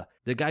Ortega.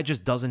 The guy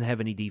just doesn't have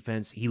any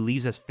defense. He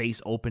leaves his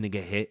face open to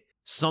get hit.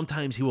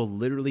 Sometimes he will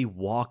literally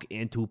walk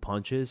into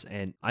punches,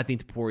 and I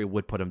think Topuria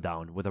would put him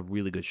down with a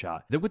really good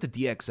shot. They're with the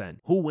DXN.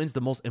 Who wins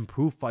the most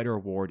improved fighter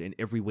award in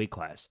every weight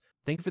class?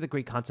 Thank you for the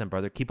great content,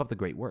 brother. Keep up the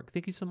great work.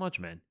 Thank you so much,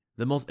 man.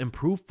 The most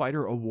improved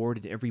fighter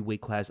award in every weight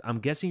class. I'm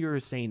guessing you're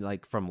saying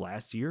like from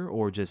last year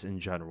or just in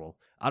general.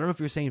 I don't know if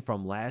you're saying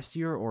from last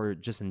year or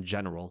just in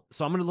general.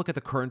 So I'm going to look at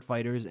the current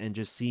fighters and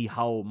just see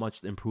how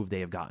much improved they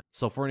have gotten.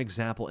 So for an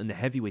example, in the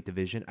heavyweight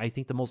division, I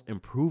think the most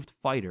improved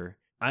fighter,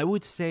 I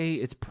would say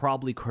it's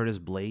probably Curtis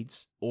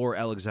Blaydes or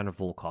Alexander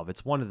Volkov.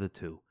 It's one of the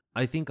two.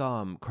 I think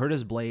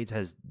Curtis Blaydes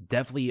has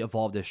definitely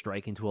evolved his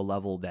striking to a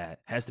level that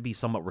has to be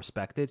somewhat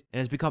respected and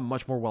has become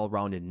much more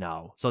well-rounded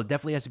now. So it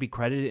definitely has to be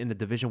credited in the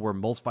division where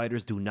most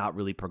fighters do not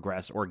really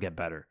progress or get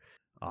better.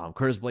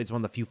 Curtis Blaydes is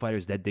one of the few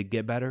fighters that did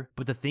get better.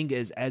 But the thing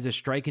is, as his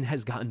striking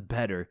has gotten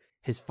better,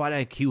 his fight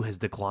IQ has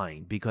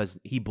declined because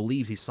he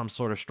believes he's some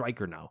sort of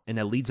striker now, and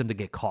that leads him to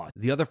get caught.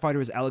 The other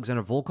fighter is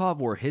Alexander Volkov,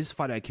 where his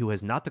fight IQ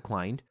has not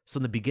declined. So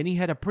in the beginning, he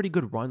had a pretty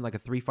good run, like a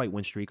 3-fight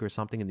win streak or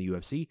something in the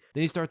UFC.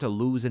 Then he started to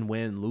lose and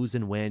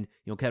win,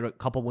 get a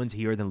couple wins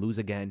here, then lose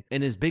again.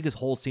 And his biggest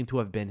holes seem to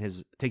have been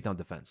his takedown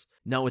defense.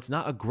 Now, it's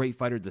not a great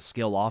fighter to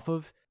scale off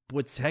of,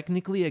 but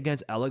technically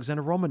against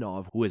Alexander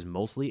Romanov, who is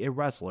mostly a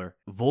wrestler,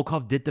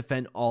 Volkov did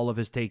defend all of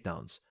his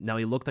takedowns. Now,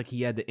 he looked like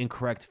he had the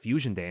incorrect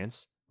fusion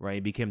dance, right? He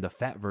became the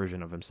fat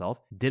version of himself.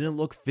 Didn't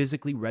look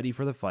physically ready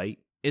for the fight.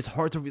 It's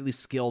hard to really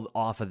scale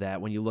off of that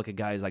when you look at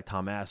guys like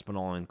Tom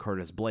Aspinall and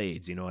Curtis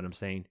Blades, you know what I'm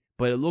saying?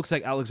 But it looks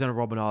like Alexander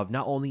Romanov,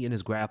 not only in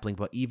his grappling,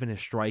 but even his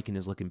striking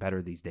is looking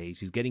better these days.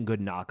 He's getting good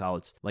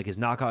knockouts. Like his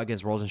knockout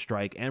against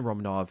Rozenstruik and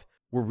Romanov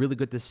were really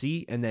good to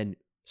see, and then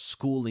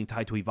schooling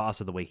Tai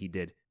Tuivasa the way he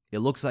did. It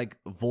looks like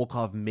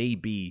Volkov may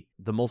be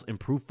the most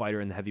improved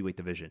fighter in the heavyweight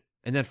division.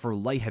 And then for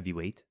light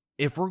heavyweight,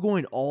 if we're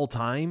going all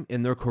time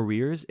in their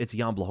careers, it's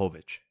Jan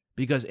Blachowicz.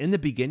 Because in the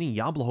beginning,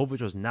 Jan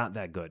Blachowicz was not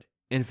that good.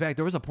 In fact,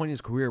 there was a point in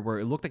his career where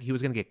it looked like he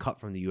was going to get cut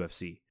from the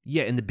UFC.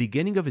 Yeah, in the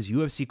beginning of his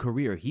UFC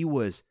career, he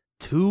was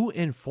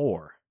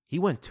 2-4. He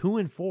went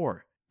 2-4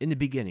 in the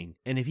beginning.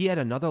 And if he had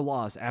another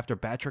loss after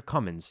Patrick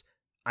Cummins,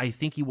 I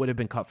think he would have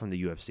been cut from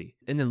the UFC.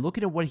 And then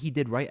looking at what he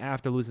did right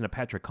after losing to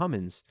Patrick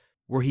Cummins,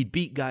 where he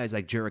beat guys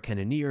like Jared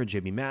Cannonier,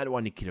 Jimmy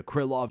Manuel, Nikita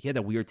Krylov. He had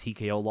that weird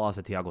TKO loss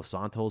at Thiago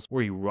Santos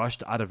where he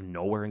rushed out of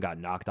nowhere and got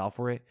knocked out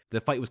for it.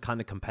 The fight was kind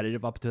of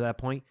competitive up to that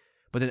point.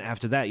 But then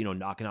after that,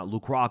 knocking out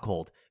Luke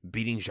Rockhold,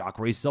 beating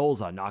Jacare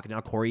Souza, knocking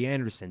out Corey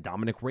Anderson,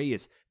 Dominic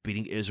Reyes,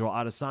 beating Israel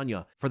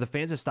Adesanya. For the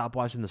fans that stopped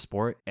watching the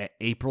sport at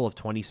April of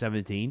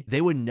 2017,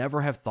 they would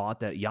never have thought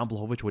that Jan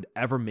Blachowicz would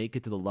ever make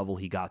it to the level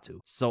he got to.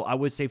 So I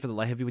would say for the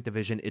light heavyweight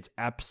division, it's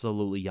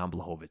absolutely Jan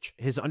Blachowicz.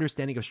 His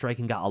understanding of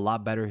striking got a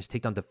lot better. His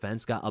takedown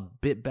defense got a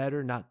bit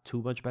better, not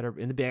too much better.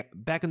 In the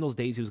back in those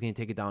days, he was going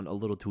to take it down a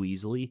little too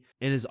easily.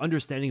 And his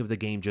understanding of the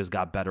game just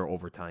got better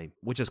over time,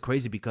 which is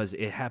crazy because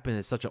it happened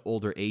at such an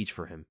older age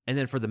for him. And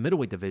then for the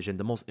middleweight division,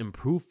 the most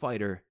improved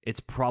fighter, it's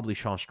probably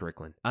Sean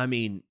Strickland. I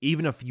mean,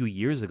 even a few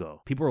years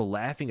ago, people were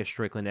laughing at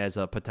Strickland as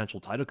a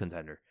potential title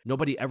contender.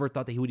 Nobody ever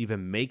thought that he would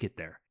even make it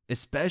there,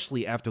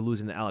 especially after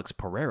losing to Alex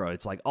Pereira.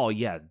 It's like, oh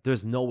yeah,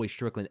 there's no way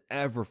Strickland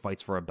ever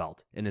fights for a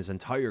belt in his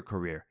entire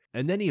career.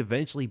 And then he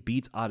eventually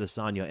beats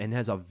Adesanya and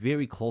has a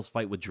very close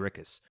fight with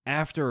Dricus.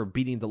 After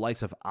beating the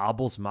likes of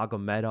Abels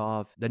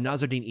Magomedov, the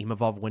Nazardine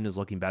Imavov win is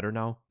looking better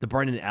now. The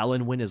Brendan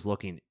Allen win is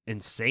looking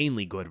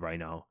insanely good right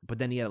now. But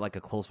then he had like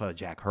a close fight with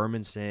Jack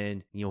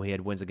Hermanson. He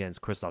had wins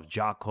against Christoph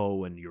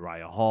Jocko and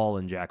Uriah Hall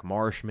and Jack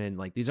Marshman.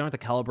 Like, these aren't the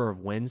caliber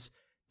of wins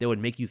that would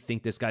make you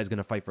think this guy's going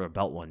to fight for a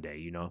belt one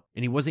day, And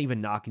he wasn't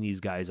even knocking these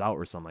guys out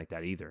or something like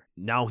that either.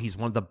 Now he's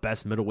one of the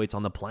best middleweights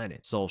on the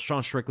planet. So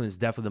Sean Strickland is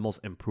definitely the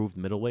most improved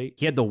middleweight.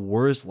 He had the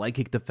worst leg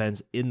kick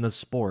defense in the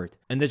sport,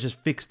 and they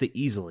just fixed it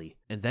easily.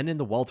 And then in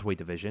the welterweight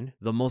division,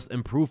 the most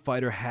improved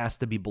fighter has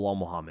to be Bilal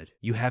Muhammad.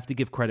 You have to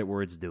give credit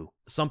where it's due.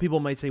 Some people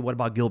might say, what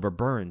about Gilbert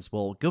Burns?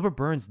 Well, Gilbert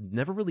Burns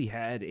never really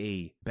had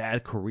a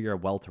bad career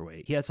at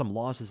welterweight. He had some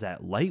losses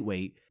at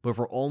lightweight, but if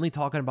we're only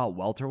talking about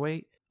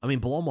welterweight, I mean,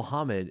 Bilal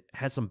Muhammad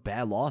had some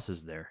bad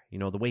losses there.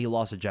 The way he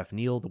lost to Jeff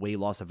Neal, the way he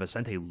lost to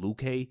Vicente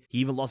Luque. He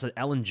even lost to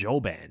Ellen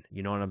Joban.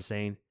 You know what I'm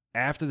saying?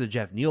 After the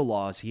Jeff Neal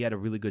loss, he had a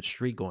really good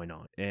streak going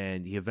on,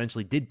 and he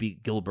eventually did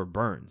beat Gilbert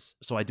Burns.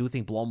 So I do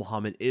think Bilal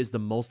Muhammad is the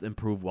most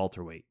improved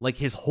welterweight. Like,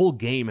 his whole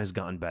game has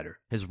gotten better.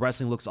 His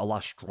wrestling looks a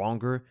lot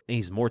stronger, and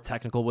he's more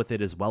technical with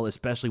it as well,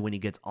 especially when he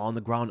gets on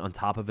the ground on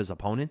top of his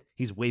opponent.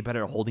 He's way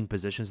better at holding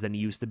positions than he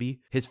used to be.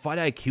 His fight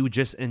IQ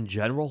just in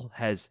general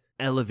has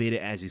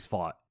elevated as he's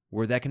fought,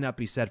 where that cannot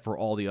be said for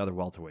all the other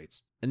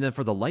welterweights. And then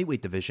for the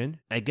lightweight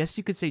division, I guess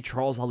you could say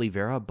Charles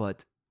Oliveira,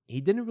 but he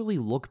didn't really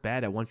look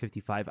bad at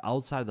 155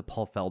 outside of the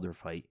Paul Felder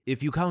fight.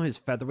 If you count his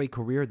featherweight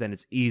career, then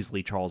it's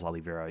easily Charles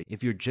Oliveira.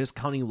 If you're just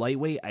counting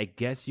lightweight, I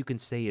guess you can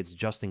say it's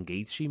Justin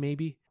Gaethje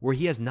maybe, where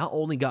he has not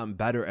only gotten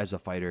better as a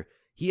fighter,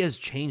 he has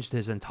changed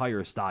his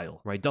entire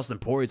style, right? Dustin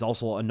Poirier is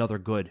also another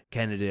good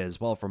candidate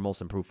as well for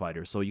most improved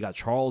fighters. So you got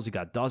Charles, you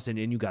got Dustin,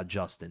 and you got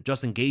Justin.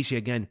 Justin Gaethje,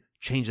 again,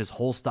 changed his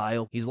whole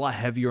style. He's a lot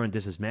heavier in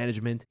distance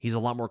management. He's a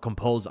lot more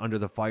composed under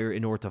the fire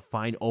in order to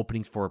find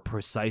openings for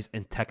precise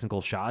and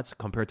technical shots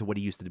compared to what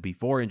he used to do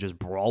before and just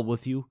brawl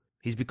with you.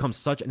 He's become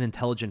such an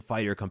intelligent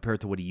fighter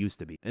compared to what he used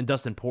to be. And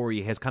Dustin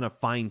Poirier has kind of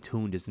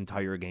fine-tuned his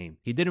entire game.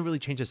 He didn't really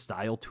change his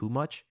style too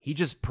much. He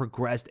just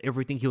progressed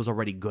everything he was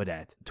already good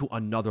at to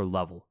another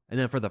level. And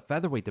then for the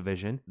featherweight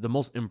division, the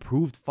most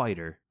improved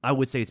fighter, I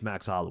would say it's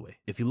Max Holloway.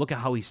 If you look at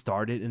how he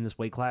started in this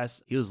weight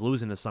class, he was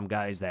losing to some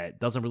guys that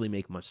doesn't really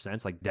make much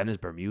sense, like Dennis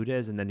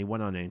Bermudez, and then he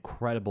went on an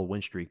incredible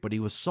win streak. But he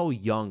was so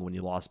young when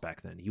he lost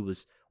back then. He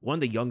was one of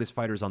the youngest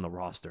fighters on the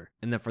roster.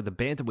 And then for the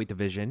bantamweight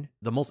division,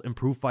 the most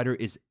improved fighter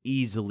is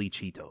easily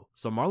Cheeto.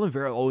 So Marlon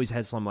Vera always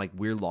has some like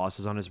weird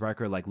losses on his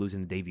record, like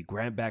losing to Davey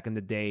Grant back in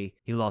the day.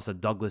 He lost to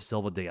Douglas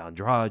Silva de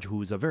Andrade, who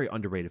was a very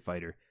underrated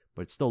fighter,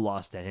 but still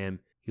lost to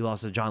him. He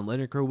lost to John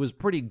Lineker, who was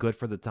pretty good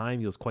for the time.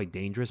 He was quite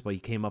dangerous, but he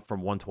came up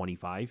from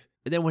 125.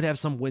 And then would have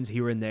some wins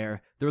here and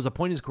there. There was a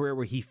point in his career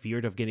where he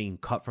feared of getting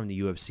cut from the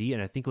UFC,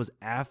 and I think it was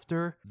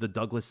after the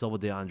Douglas Silva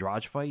de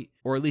Andrade fight,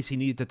 or at least he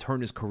needed to turn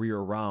his career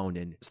around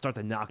and start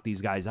to knock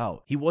these guys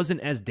out. He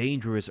wasn't as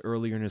dangerous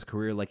earlier in his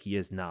career like he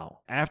is now.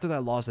 After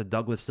that loss to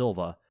Douglas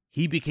Silva,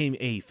 he became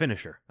a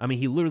finisher. I mean,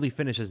 he literally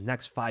finished his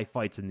next 5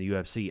 fights in the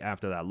UFC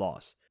after that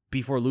loss,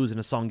 before losing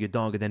to Song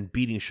Yadong and then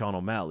beating Sean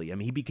O'Malley. I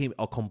mean, he became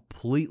a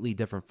completely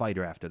different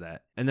fighter after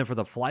that. And then for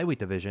the flyweight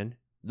division,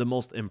 the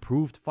most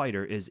improved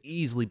fighter is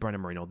easily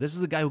Brandon Moreno. This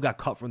is a guy who got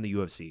cut from the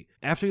UFC.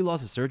 After he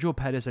lost to Sergio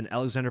Pettis and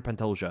Alexandre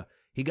Pantoja,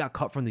 he got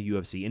cut from the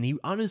UFC, and he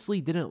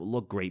honestly didn't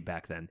look great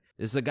back then.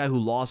 This is a guy who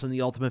lost in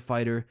the Ultimate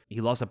Fighter.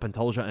 He lost to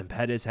Pantoja and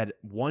Pettis, had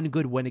one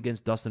good win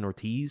against Dustin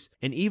Ortiz,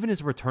 and even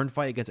his return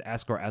fight against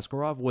Askar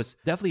Askarov was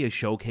definitely a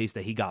showcase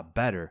that he got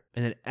better.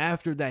 And then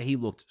after that, he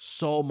looked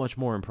so much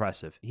more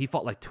impressive. He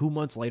fought like 2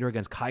 months later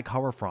against Kai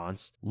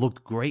Kara-France,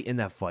 looked great in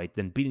that fight,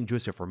 then beating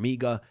Joseph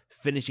Formiga,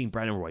 finishing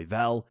Brandon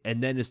Royval,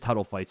 and then his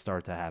title fight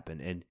started to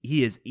happen. And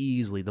he is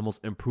easily the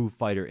most improved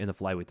fighter in the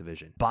flyweight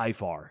division, by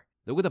far.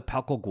 Look at the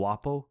Palco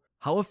Guapo.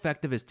 How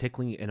effective is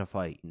tickling in a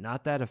fight?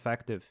 Not that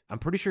effective. I'm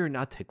pretty sure you're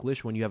not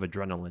ticklish when you have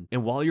adrenaline.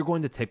 And while you're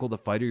going to tickle the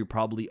fighter, you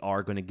probably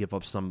are going to give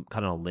up some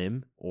kind of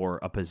limb or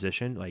a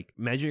position. Like,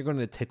 imagine you're going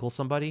to tickle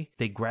somebody.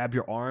 They grab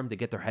your arm, they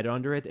get their head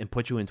under it, and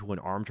put you into an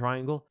arm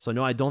triangle. So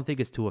no, I don't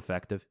think it's too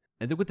effective.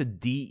 And then with the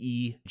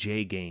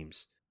DEJ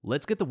games,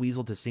 let's get the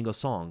Weasel to sing a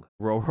song.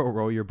 Row, row,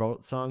 row your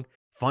boat song.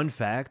 Fun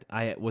fact,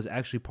 I was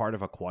actually part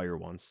of a choir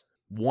once.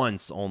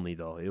 Once only,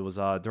 though. It was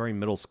during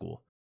middle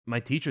school. My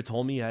teacher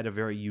told me I had a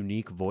very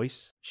unique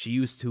voice. She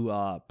used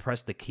to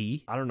press the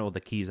key. I don't know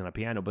the keys on a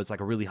piano, but it's like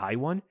a really high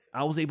one.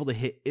 I was able to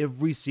hit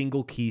every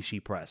single key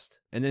she pressed.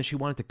 And then she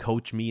wanted to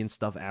coach me and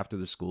stuff after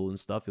the school and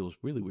stuff. It was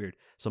really weird.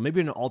 So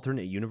maybe in an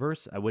alternate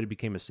universe, I would have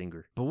became a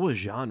singer. But what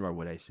genre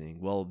would I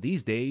sing? Well,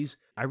 these days,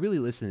 I really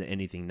listen to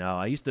anything now.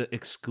 I used to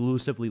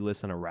exclusively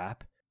listen to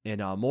rap.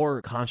 And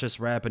more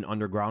conscious rap and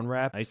underground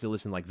rap. I used to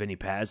listen to like Vinny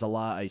Paz a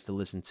lot. I used to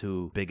listen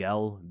to Big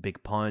L,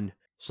 Big Pun,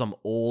 some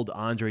old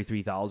Andre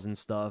 3000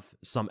 stuff,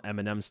 some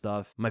Eminem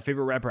stuff. My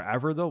favorite rapper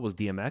ever, though, was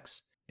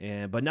DMX.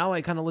 But now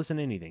I kind of listen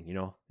to anything, you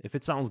know. If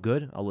it sounds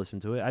good, I'll listen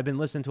to it. I've been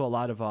listening to a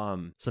lot of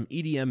some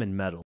EDM and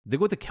metal. They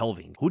go to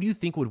Kelvin. Who do you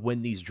think would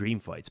win these dream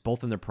fights,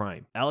 both in their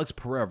prime? Alex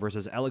Pereira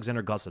versus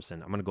Alexander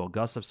Gustafsson. I'm going to go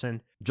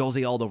Gustafsson.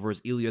 Jose Aldo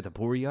versus Ilia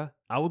Topuria.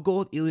 I would go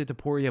with Ilia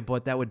Topuria,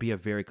 but that would be a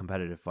very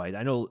competitive fight.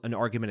 I know an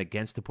argument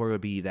against Topuria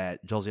would be that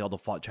Jose Aldo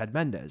fought Chad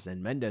Mendes,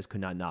 and Mendes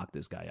could not knock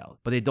this guy out.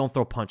 But they don't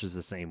throw punches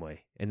the same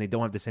way, and they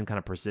don't have the same kind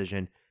of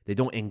precision. They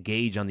don't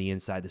engage on the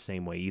inside the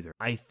same way either.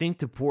 I think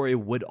Topuria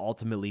would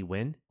ultimately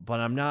win,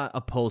 but I'm not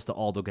opposed to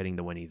Aldo getting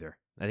the win either.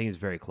 I think it's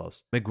very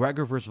close.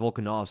 McGregor versus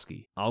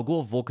Volkanovski. I'll go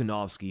with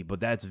Volkanovski,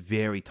 but that's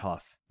very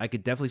tough. I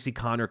could definitely see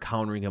Conor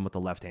countering him with the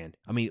left hand.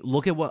 I mean,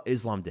 look at what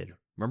Islam did.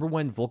 Remember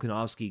when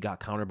Volkanovski got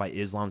countered by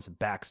Islam's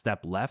back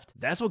step left?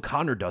 That's what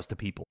Conor does to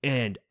people.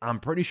 And I'm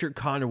pretty sure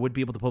Conor would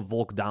be able to put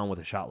Volk down with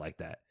a shot like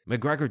that.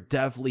 McGregor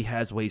definitely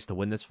has ways to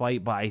win this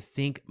fight, but I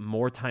think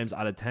more times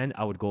out of 10,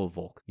 I would go with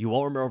Volk.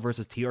 Yoel Romero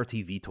versus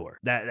TRT Vitor.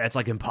 That's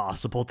like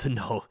impossible to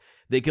know.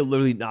 They could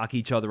literally knock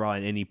each other out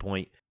at any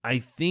point. I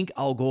think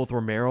I'll go with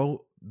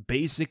Romero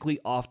basically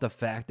off the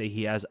fact that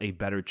he has a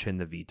better chin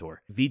than Vitor.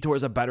 Vitor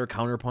is a better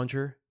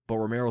counterpuncher, but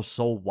Romero's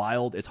so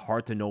wild, it's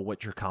hard to know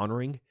what you're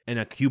countering, and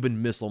a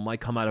Cuban missile might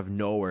come out of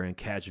nowhere and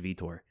catch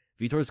Vitor.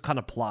 Vitor's kind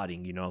of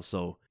plotting, you know,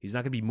 so he's not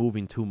going to be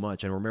moving too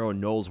much, and Romero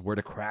knows where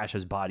to crash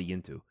his body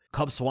into.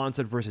 Cub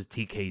Swanson versus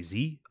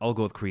TKZ. I'll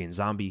go with Korean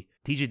Zombie.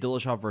 TJ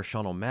Dillashaw versus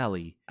Sean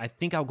O'Malley. I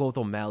think I'll go with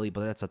O'Malley,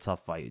 but that's a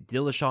tough fight.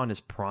 Dillashaw in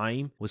his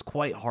prime was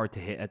quite hard to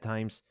hit at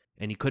times,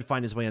 and he could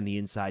find his way on the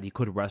inside. He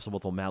could wrestle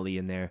with O'Malley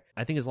in there.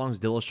 I think as long as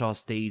Dillashaw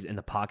stays in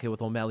the pocket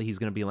with O'Malley, he's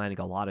going to be landing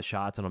a lot of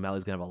shots, and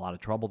O'Malley's going to have a lot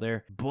of trouble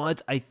there.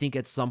 But I think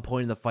at some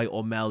point in the fight,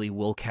 O'Malley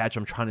will catch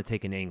him trying to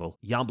take an angle.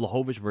 Jan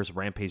Blachowicz versus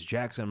Rampage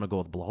Jackson. I'm going to go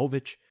with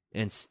Blachowicz.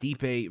 And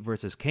Stipe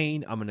versus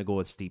Kane. I'm going to go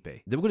with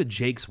Stipe. Then we go to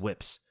Jake's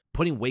Whips.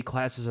 Putting weight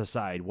classes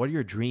aside, what are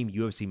your dream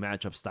UFC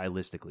matchups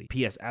stylistically?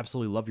 P.S.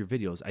 Absolutely love your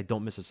videos. I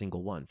don't miss a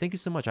single one. Thank you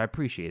so much. I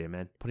appreciate it,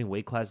 man. Putting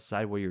weight classes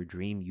aside, what are your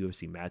dream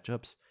UFC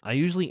matchups? I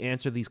usually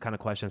answer these kind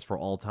of questions for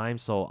all time,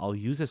 so I'll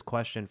use this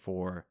question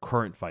for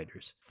current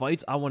fighters.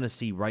 Fights I want to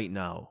see right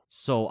now.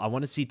 So I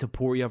want to see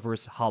Topuria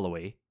versus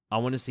Holloway. I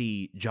want to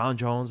see John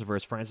Jones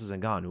versus Francis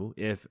Ngannou,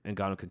 if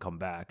Ngannou can come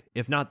back.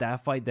 If not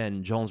that fight,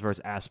 then Jones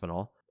versus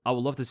Aspinall. I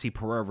would love to see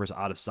Pereira versus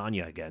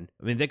Adesanya again.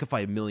 I mean, they could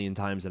fight a million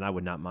times and I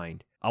would not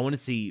mind. I want to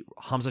see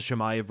Hamza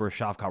Chimaev versus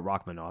Shavkat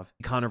Rakhmonov,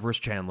 Conor versus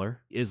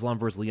Chandler, Islam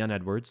versus Leon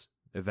Edwards,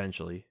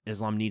 eventually.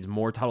 Islam needs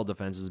more title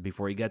defenses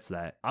before he gets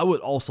that. I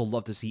would also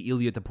love to see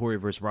Ilia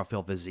Topuria versus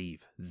Rafael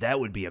Fiziev. That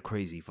would be a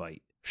crazy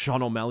fight.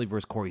 Sean O'Malley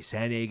versus Corey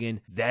Sandhagen.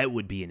 That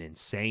would be an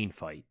insane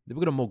fight. Then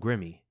we go to Mo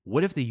Grimmy.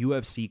 what if the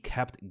UFC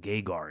kept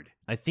Gegard?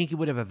 I think he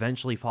would have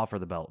eventually fought for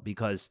the belt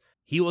because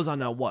he was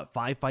on a,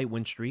 5-fight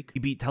win streak. He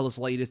beat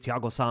Telesleitis,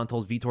 Thiago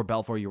Santos, Vitor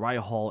Belfort,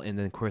 Uriah Hall, and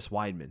then Chris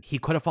Weidman. He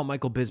could have fought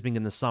Michael Bisping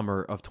in the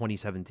summer of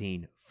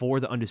 2017 for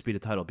the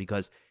undisputed title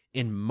because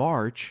in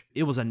March,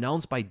 it was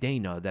announced by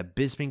Dana that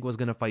Bisping was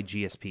going to fight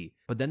GSP,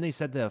 but then they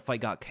said the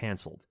fight got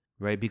canceled.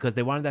 Right? Because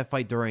they wanted that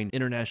fight during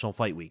International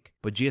Fight Week.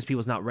 But GSP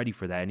was not ready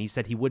for that, and he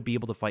said he would be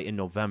able to fight in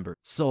November.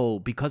 So,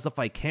 because the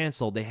fight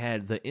canceled, they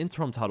had the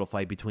interim title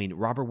fight between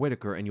Robert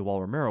Whittaker and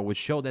Yoel Romero, which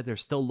showed that they're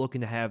still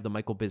looking to have the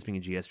Michael Bisping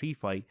and GSP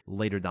fight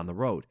later down the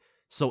road.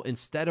 So,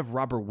 instead of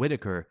Robert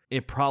Whittaker,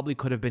 it probably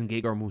could have been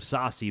Gegard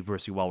Mousasi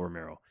versus Yoel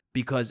Romero.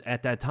 Because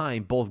at that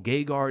time, both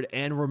Gegard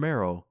and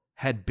Romero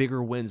had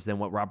bigger wins than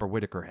what Robert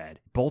Whittaker had.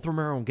 Both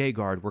Romero and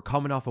Gegard were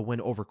coming off a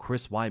win over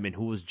Chris Weidman,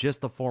 who was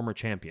just a former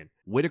champion.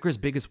 Whittaker's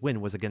biggest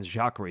win was against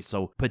Jacare,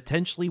 so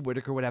potentially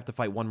Whittaker would have to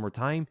fight one more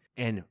time,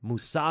 and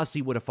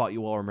Mousasi would have fought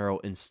Yoel Romero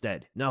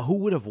instead. Now, who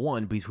would have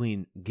won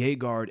between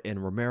Gegard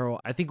and Romero?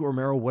 I think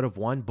Romero would have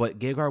won, but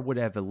Gegard would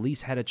have at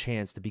least had a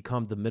chance to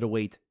become the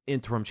middleweight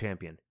interim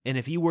champion. And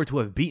if he were to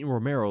have beaten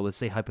Romero, let's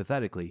say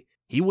hypothetically,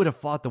 he would have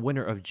fought the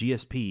winner of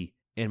GSP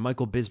and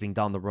Michael Bisping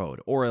down the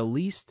road. Or at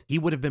least he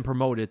would have been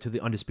promoted to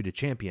the undisputed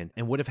champion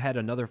and would have had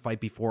another fight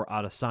before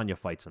Adesanya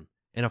fights him.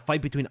 And a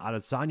fight between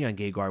Adesanya and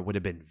Gegard would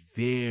have been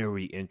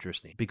very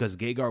interesting because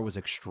Gegard was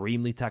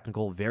extremely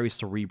technical, very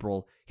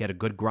cerebral. He had a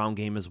good ground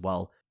game as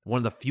well. One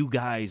of the few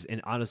guys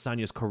in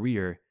Adesanya's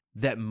career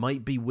that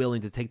might be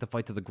willing to take the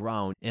fight to the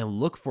ground and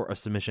look for a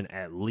submission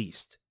at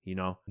least. You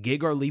know,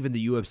 Gegard leaving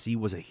the UFC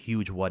was a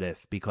huge what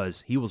if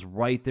because he was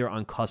right there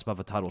on cusp of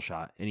a title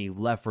shot and he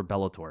left for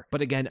Bellator.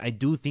 But again, I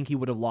do think he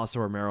would have lost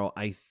to Romero.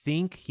 I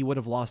think he would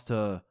have lost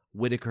to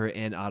Whittaker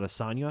and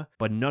Adesanya,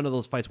 but none of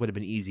those fights would have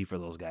been easy for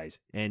those guys.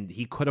 And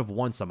he could have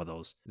won some of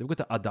those. Then we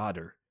go to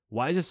Adader.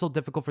 Why is it so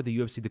difficult for the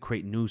UFC to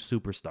create new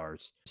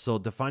superstars? So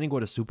defining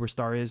what a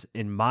superstar is,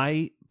 in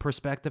my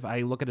perspective,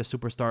 I look at a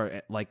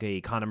superstar like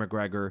a Conor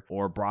McGregor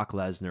or Brock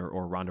Lesnar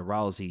or Ronda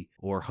Rousey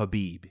or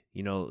Khabib.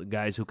 You know,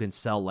 guys who can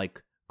sell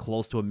like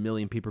close to 1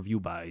 million pay-per-view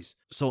buys.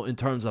 So in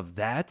terms of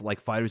that,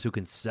 like fighters who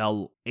can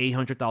sell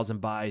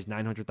 800,000 buys,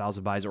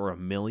 900,000 buys, or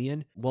 1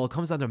 million, well, it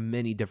comes down to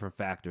many different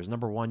factors.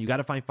 Number one, you got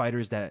to find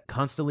fighters that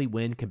constantly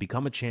win, can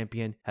become a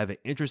champion, have an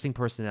interesting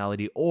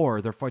personality,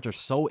 or their fights are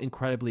so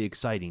incredibly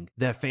exciting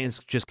that fans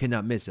just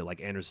cannot miss it,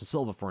 like Anderson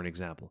Silva, for an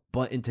example.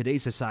 But in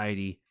today's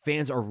society,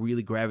 fans are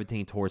really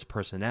gravitating towards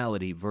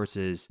personality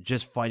versus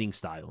just fighting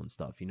style and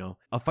stuff, you know?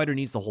 A fighter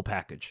needs the whole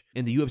package,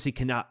 and the UFC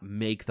cannot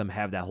make them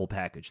have that whole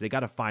package. They got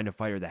to find a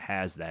fighter that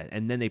has that,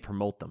 and then they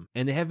promote them.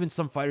 And they have been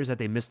some fighters that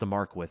they missed the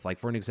mark with. Like,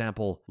 for an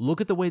example,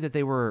 look at the way that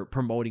they were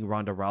promoting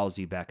Ronda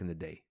Rousey back in the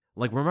day.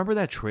 Like, remember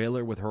that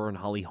trailer with her and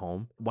Holly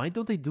Holm? Why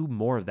don't they do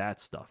more of that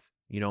stuff?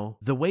 You know,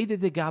 the way that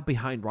they got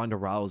behind Ronda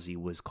Rousey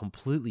was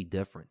completely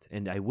different.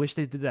 And I wish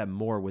they did that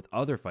more with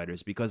other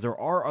fighters because there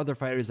are other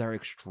fighters that are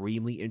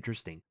extremely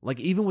interesting. Like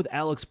even with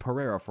Alex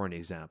Pereira, for an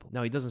example.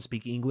 Now, he doesn't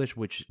speak English,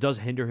 which does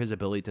hinder his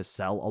ability to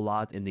sell a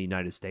lot in the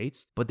United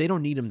States. But they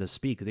don't need him to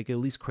speak. They can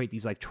at least create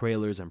these like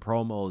trailers and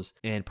promos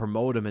and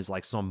promote him as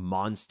like some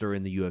monster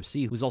in the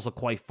UFC who's also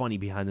quite funny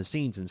behind the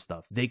scenes and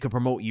stuff. They could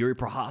promote Yuri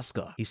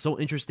Prohaska. He's so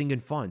interesting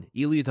and fun.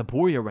 Ilia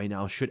Topuria right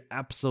now should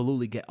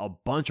absolutely get a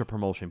bunch of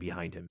promotion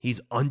behind him.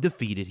 He's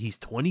undefeated. He's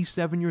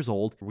 27 years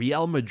old.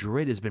 Real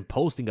Madrid has been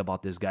posting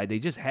about this guy. They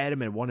just had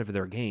him at one of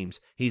their games.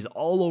 He's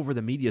all over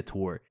the media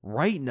tour.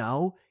 Right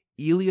now,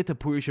 Ilia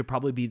Topuria should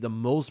probably be the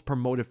most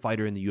promoted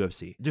fighter in the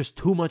UFC. There's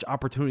too much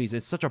opportunities.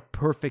 It's such a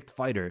perfect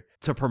fighter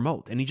to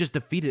promote. And he just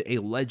defeated a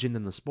legend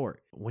in the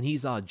sport. When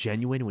he's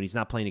genuine, when he's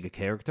not playing like a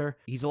character,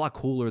 he's a lot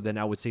cooler than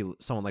I would say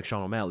someone like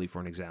Sean O'Malley, for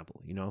an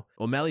example. You know,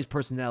 O'Malley's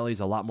personality is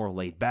a lot more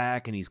laid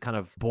back and he's kind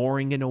of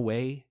boring in a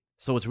way.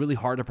 So it's really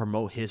hard to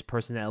promote his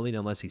personality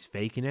unless he's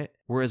faking it.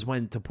 Whereas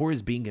when Topuria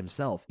is being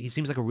himself, he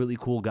seems like a really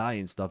cool guy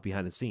and stuff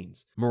behind the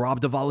scenes.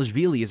 Merab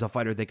Dvalishvili is a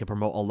fighter they can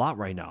promote a lot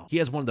right now. He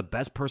has one of the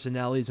best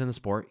personalities in the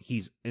sport.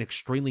 He's an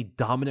extremely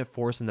dominant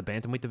force in the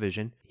bantamweight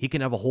division. He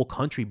can have a whole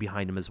country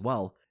behind him as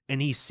well. And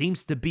he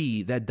seems to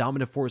be that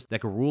dominant force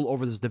that could rule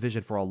over this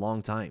division for a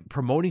long time.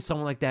 Promoting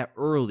someone like that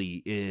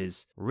early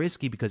is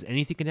risky because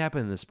anything can happen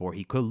in this sport.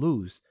 He could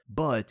lose,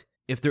 but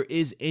if there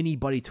is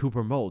anybody to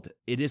promote,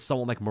 it is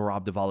someone like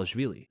Merab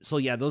Dvalishvili. So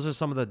yeah, those are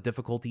some of the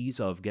difficulties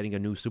of getting a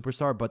new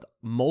superstar, but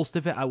most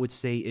of it I would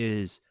say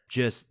is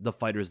just the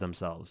fighters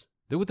themselves.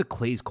 They're with the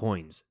Clay's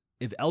coins.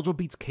 If Aldo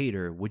beats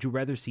Kattar, would you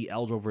rather see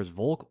Aldo versus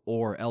Volk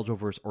or Aldo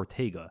versus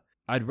Ortega?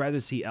 I'd rather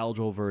see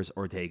Aldo versus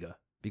Ortega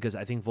because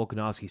I think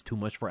Volkanovski's too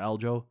much for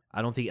Aldo.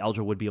 I don't think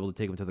Aldo would be able to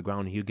take him to the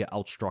ground. He would get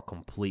outstruck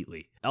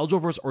completely. Aldo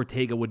versus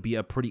Ortega would be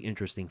a pretty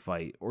interesting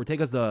fight.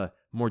 Ortega's the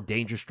more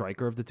dangerous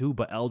striker of the two,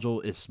 but Aldo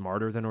is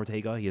smarter than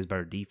Ortega. He has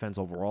better defense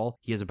overall.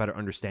 He has a better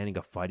understanding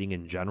of fighting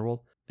in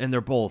general. And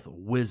they're both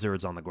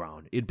wizards on the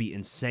ground. It'd be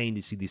insane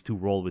to see these two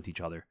roll with each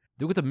other.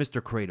 They're with the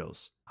Mr.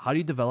 Kratos. How do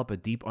you develop a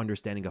deep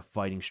understanding of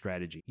fighting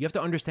strategy? You have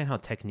to understand how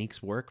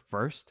techniques work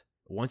first.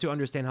 Once you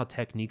understand how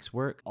techniques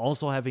work,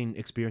 also having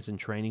experience in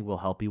training will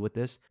help you with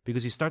this,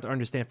 because you start to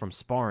understand from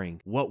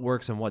sparring what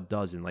works and what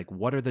doesn't. Like,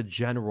 what are the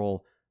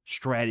general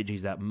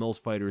strategies that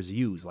most fighters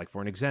use? Like,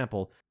 for an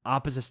example,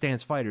 opposite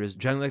stance fighters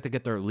generally like to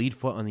get their lead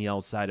foot on the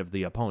outside of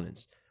the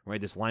opponents. Right,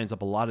 this lines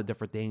up a lot of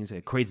different things.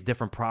 It creates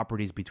different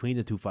properties between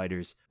the two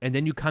fighters. And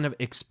then you kind of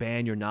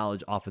expand your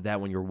knowledge off of that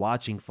when you're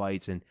watching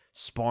fights and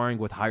sparring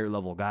with higher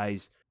level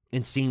guys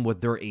and seeing what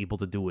they're able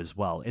to do as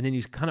well. And then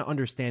you kind of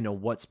understand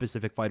what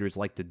specific fighters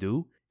like to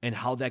do and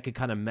how that could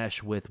kind of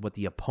mesh with what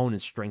the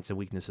opponent's strengths and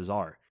weaknesses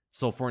are.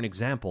 So for an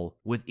example,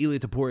 with Ilia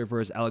Topuria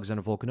versus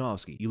Alexandre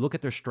Volkanovski, you look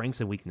at their strengths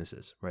and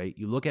weaknesses, right?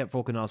 You look at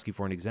Volkanovski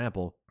for an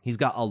example. He's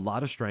got a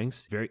lot of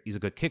strengths. He's a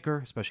good kicker,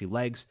 especially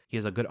legs. He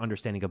has a good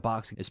understanding of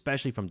boxing,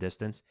 especially from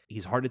distance.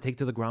 He's hard to take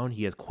to the ground.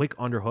 He has quick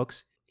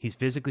underhooks. He's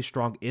physically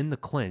strong in the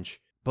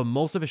clinch. But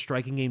most of his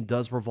striking game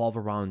does revolve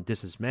around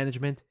distance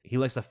management. He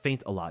likes to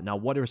feint a lot. Now,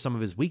 what are some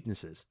of his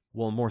weaknesses?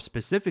 Well, more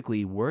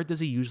specifically, where does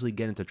he usually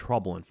get into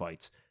trouble in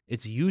fights?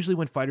 It's usually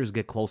when fighters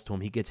get close to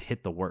him, he gets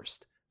hit the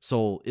worst.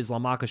 So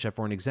Islam Makhachev,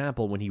 for an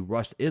example, when he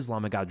rushed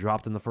Islam and got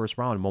dropped in the first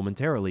round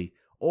momentarily,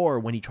 or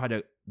when he tried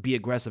to be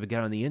aggressive and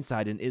get on the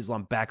inside and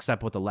Islam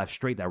backstep with the left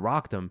straight that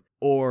rocked him,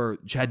 or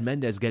Chad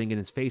Mendes getting in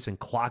his face and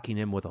clocking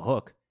him with a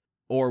hook,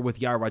 or with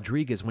Yair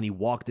Rodriguez when he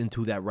walked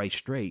into that right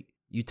straight.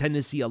 You tend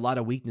to see a lot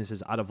of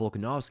weaknesses out of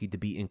Volkanovski to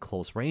be in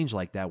close range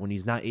like that when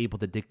he's not able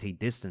to dictate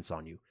distance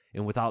on you.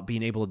 And without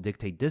being able to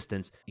dictate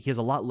distance, he has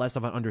a lot less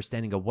of an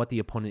understanding of what the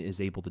opponent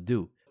is able to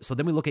do. So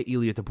then we look at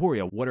Ilia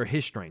Topuria. What are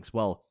his strengths?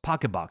 Well,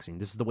 pocket boxing.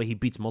 This is the way he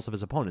beats most of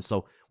his opponents.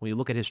 So when you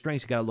look at his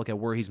strengths, you got to look at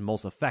where he's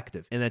most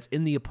effective. And that's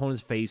in the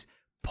opponent's face,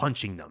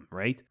 punching them,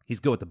 right?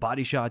 He's good with the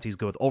body shots. He's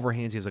good with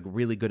overhands. He has a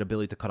really good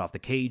ability to cut off the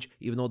cage,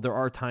 even though there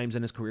are times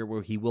in his career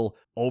where he will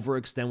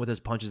overextend with his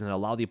punches and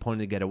allow the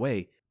opponent to get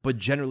away. But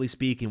generally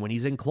speaking, when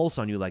he's in close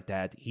on you like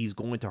that, he's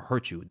going to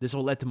hurt you. This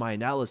will lead to my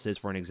analysis,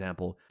 for an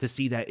example, to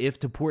see that if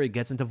Topuria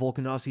gets into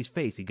Volkanovski's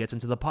face, he gets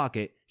into the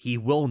pocket, he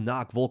will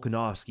knock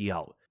Volkanovski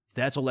out.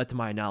 That's what led to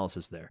my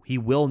analysis there. He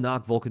will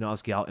knock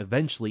Volkanovski out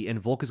eventually,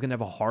 and Volk is going to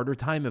have a harder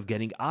time of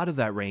getting out of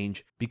that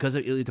range because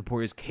of Ilia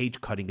Topuria's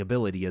cage-cutting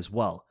ability as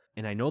well.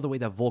 And I know the way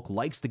that Volk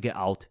likes to get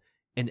out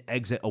and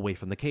exit away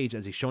from the cage,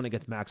 as he's shown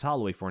against Max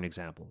Holloway, for an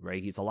example,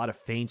 right? He's a lot of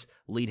feints,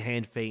 lead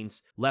hand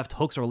feints, left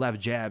hooks or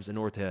left jabs in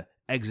order to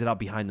exit out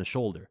behind the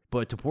shoulder.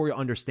 But Topuria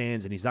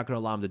understands, and he's not going to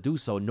allow him to do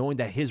so, knowing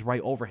that his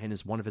right overhand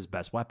is one of his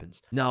best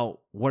weapons. Now,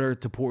 what are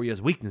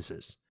Topuria's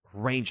weaknesses?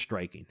 Range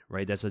striking,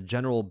 right? That's a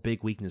general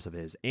big weakness of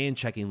his, and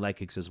checking leg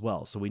kicks as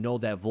well. So we know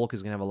that Volk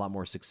is going to have a lot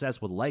more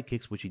success with leg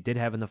kicks, which he did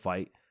have in the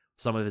fight.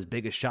 Some of his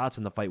biggest shots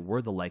in the fight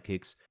were the leg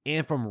kicks.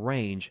 And from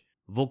range,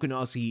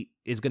 Volkanovski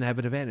is going to have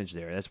an advantage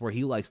there. That's where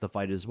he likes to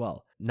fight as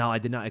well. Now, I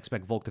did not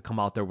expect Volk to come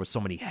out there with so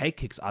many head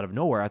kicks out of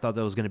nowhere. I thought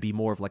that was going to be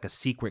more of like a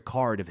secret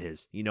card of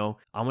his. You know,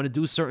 I'm going to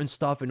do certain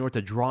stuff in order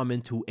to draw him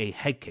into a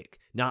head kick.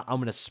 Now, I'm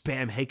going to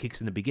spam head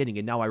kicks in the beginning,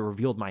 and now I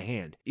revealed my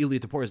hand.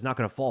 Ilia Topuria is not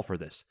going to fall for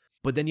this.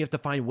 But then you have to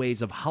find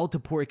ways of how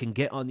Topuria can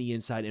get on the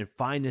inside and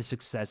find his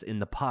success in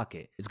the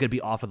pocket. It's going to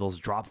be off of those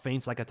drop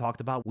feints like I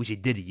talked about, which he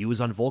did use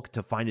on Volk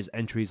to find his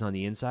entries on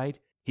the inside.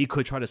 He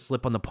could try to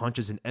slip on the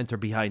punches and enter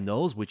behind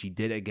those, which he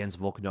did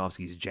against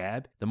Volkanovski's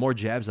jab. The more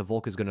jabs that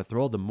Volk is going to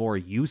throw, the more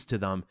used to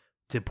them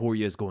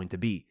Topuria is going to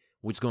be,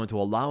 which is going to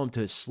allow him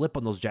to slip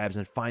on those jabs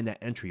and find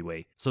that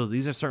entryway. So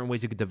these are certain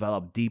ways you could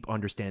develop deep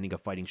understanding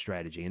of fighting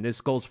strategy, and this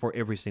goes for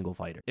every single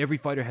fighter. Every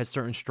fighter has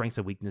certain strengths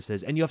and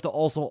weaknesses, and you have to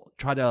also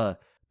try to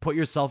put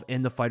yourself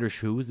in the fighter's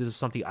shoes. This is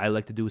something I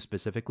like to do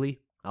specifically.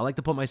 I like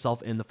to put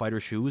myself in the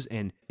fighter's shoes,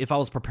 and if I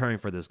was preparing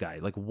for this guy,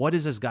 like, what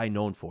is this guy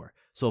known for?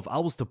 So if I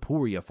was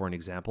Topuria, for an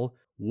example,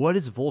 what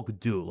does Volk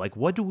do? Like,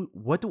 what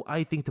do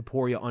I think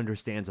Topuria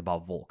understands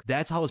about Volk?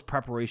 That's how his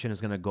preparation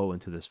is going to go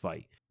into this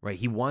fight, right?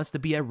 He wants to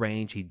be at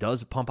range. He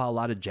does pump out a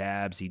lot of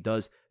jabs. He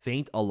does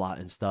feint a lot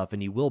and stuff,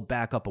 and he will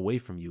back up away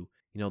from you.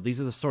 You know,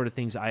 these are the sort of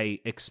things I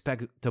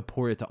expect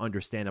Topuria to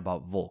understand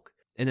about Volk.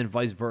 And then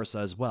vice versa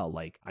as well.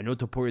 Like, I know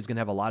Topuria is going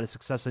to have a lot of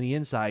success on the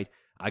inside.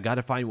 I got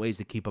to find ways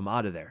to keep him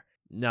out of there.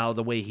 Now,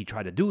 the way he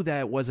tried to do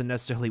that wasn't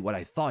necessarily what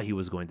I thought he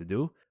was going to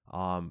do,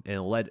 and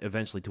it led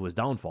eventually to his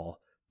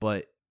downfall.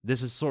 But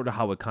this is sort of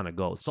how it kind of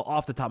goes. So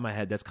off the top of my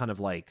head, that's kind of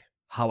like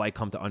how I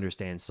come to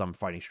understand some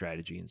fighting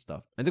strategy and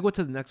stuff. And then go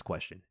to the next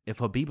question. If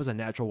Khabib was a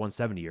natural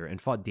 170er and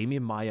fought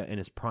Demian Maia in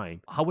his prime,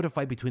 how would a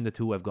fight between the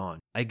two have gone?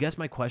 I guess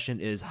my question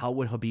is, how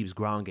would Khabib's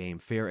ground game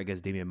fare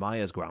against Demian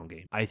Maia's ground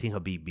game? I think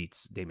Khabib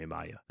beats Demian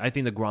Maia. I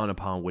think the ground and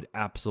pound would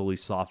absolutely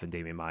soften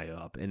Demian Maia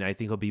up. And I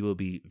think Khabib will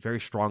be very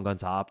strong on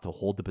top to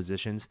hold the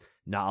positions,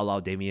 not allow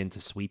Demian to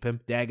sweep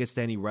him.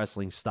 Dagestani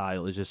wrestling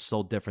style is just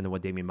so different than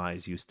what Demian Maia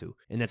is used to.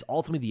 And that's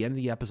ultimately the end of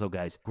the episode,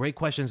 guys. Great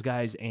questions,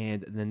 guys.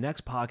 And the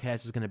next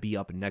podcast is going to be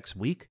up next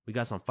week. We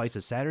got some fights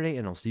this Saturday,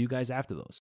 and I'll see you guys after those.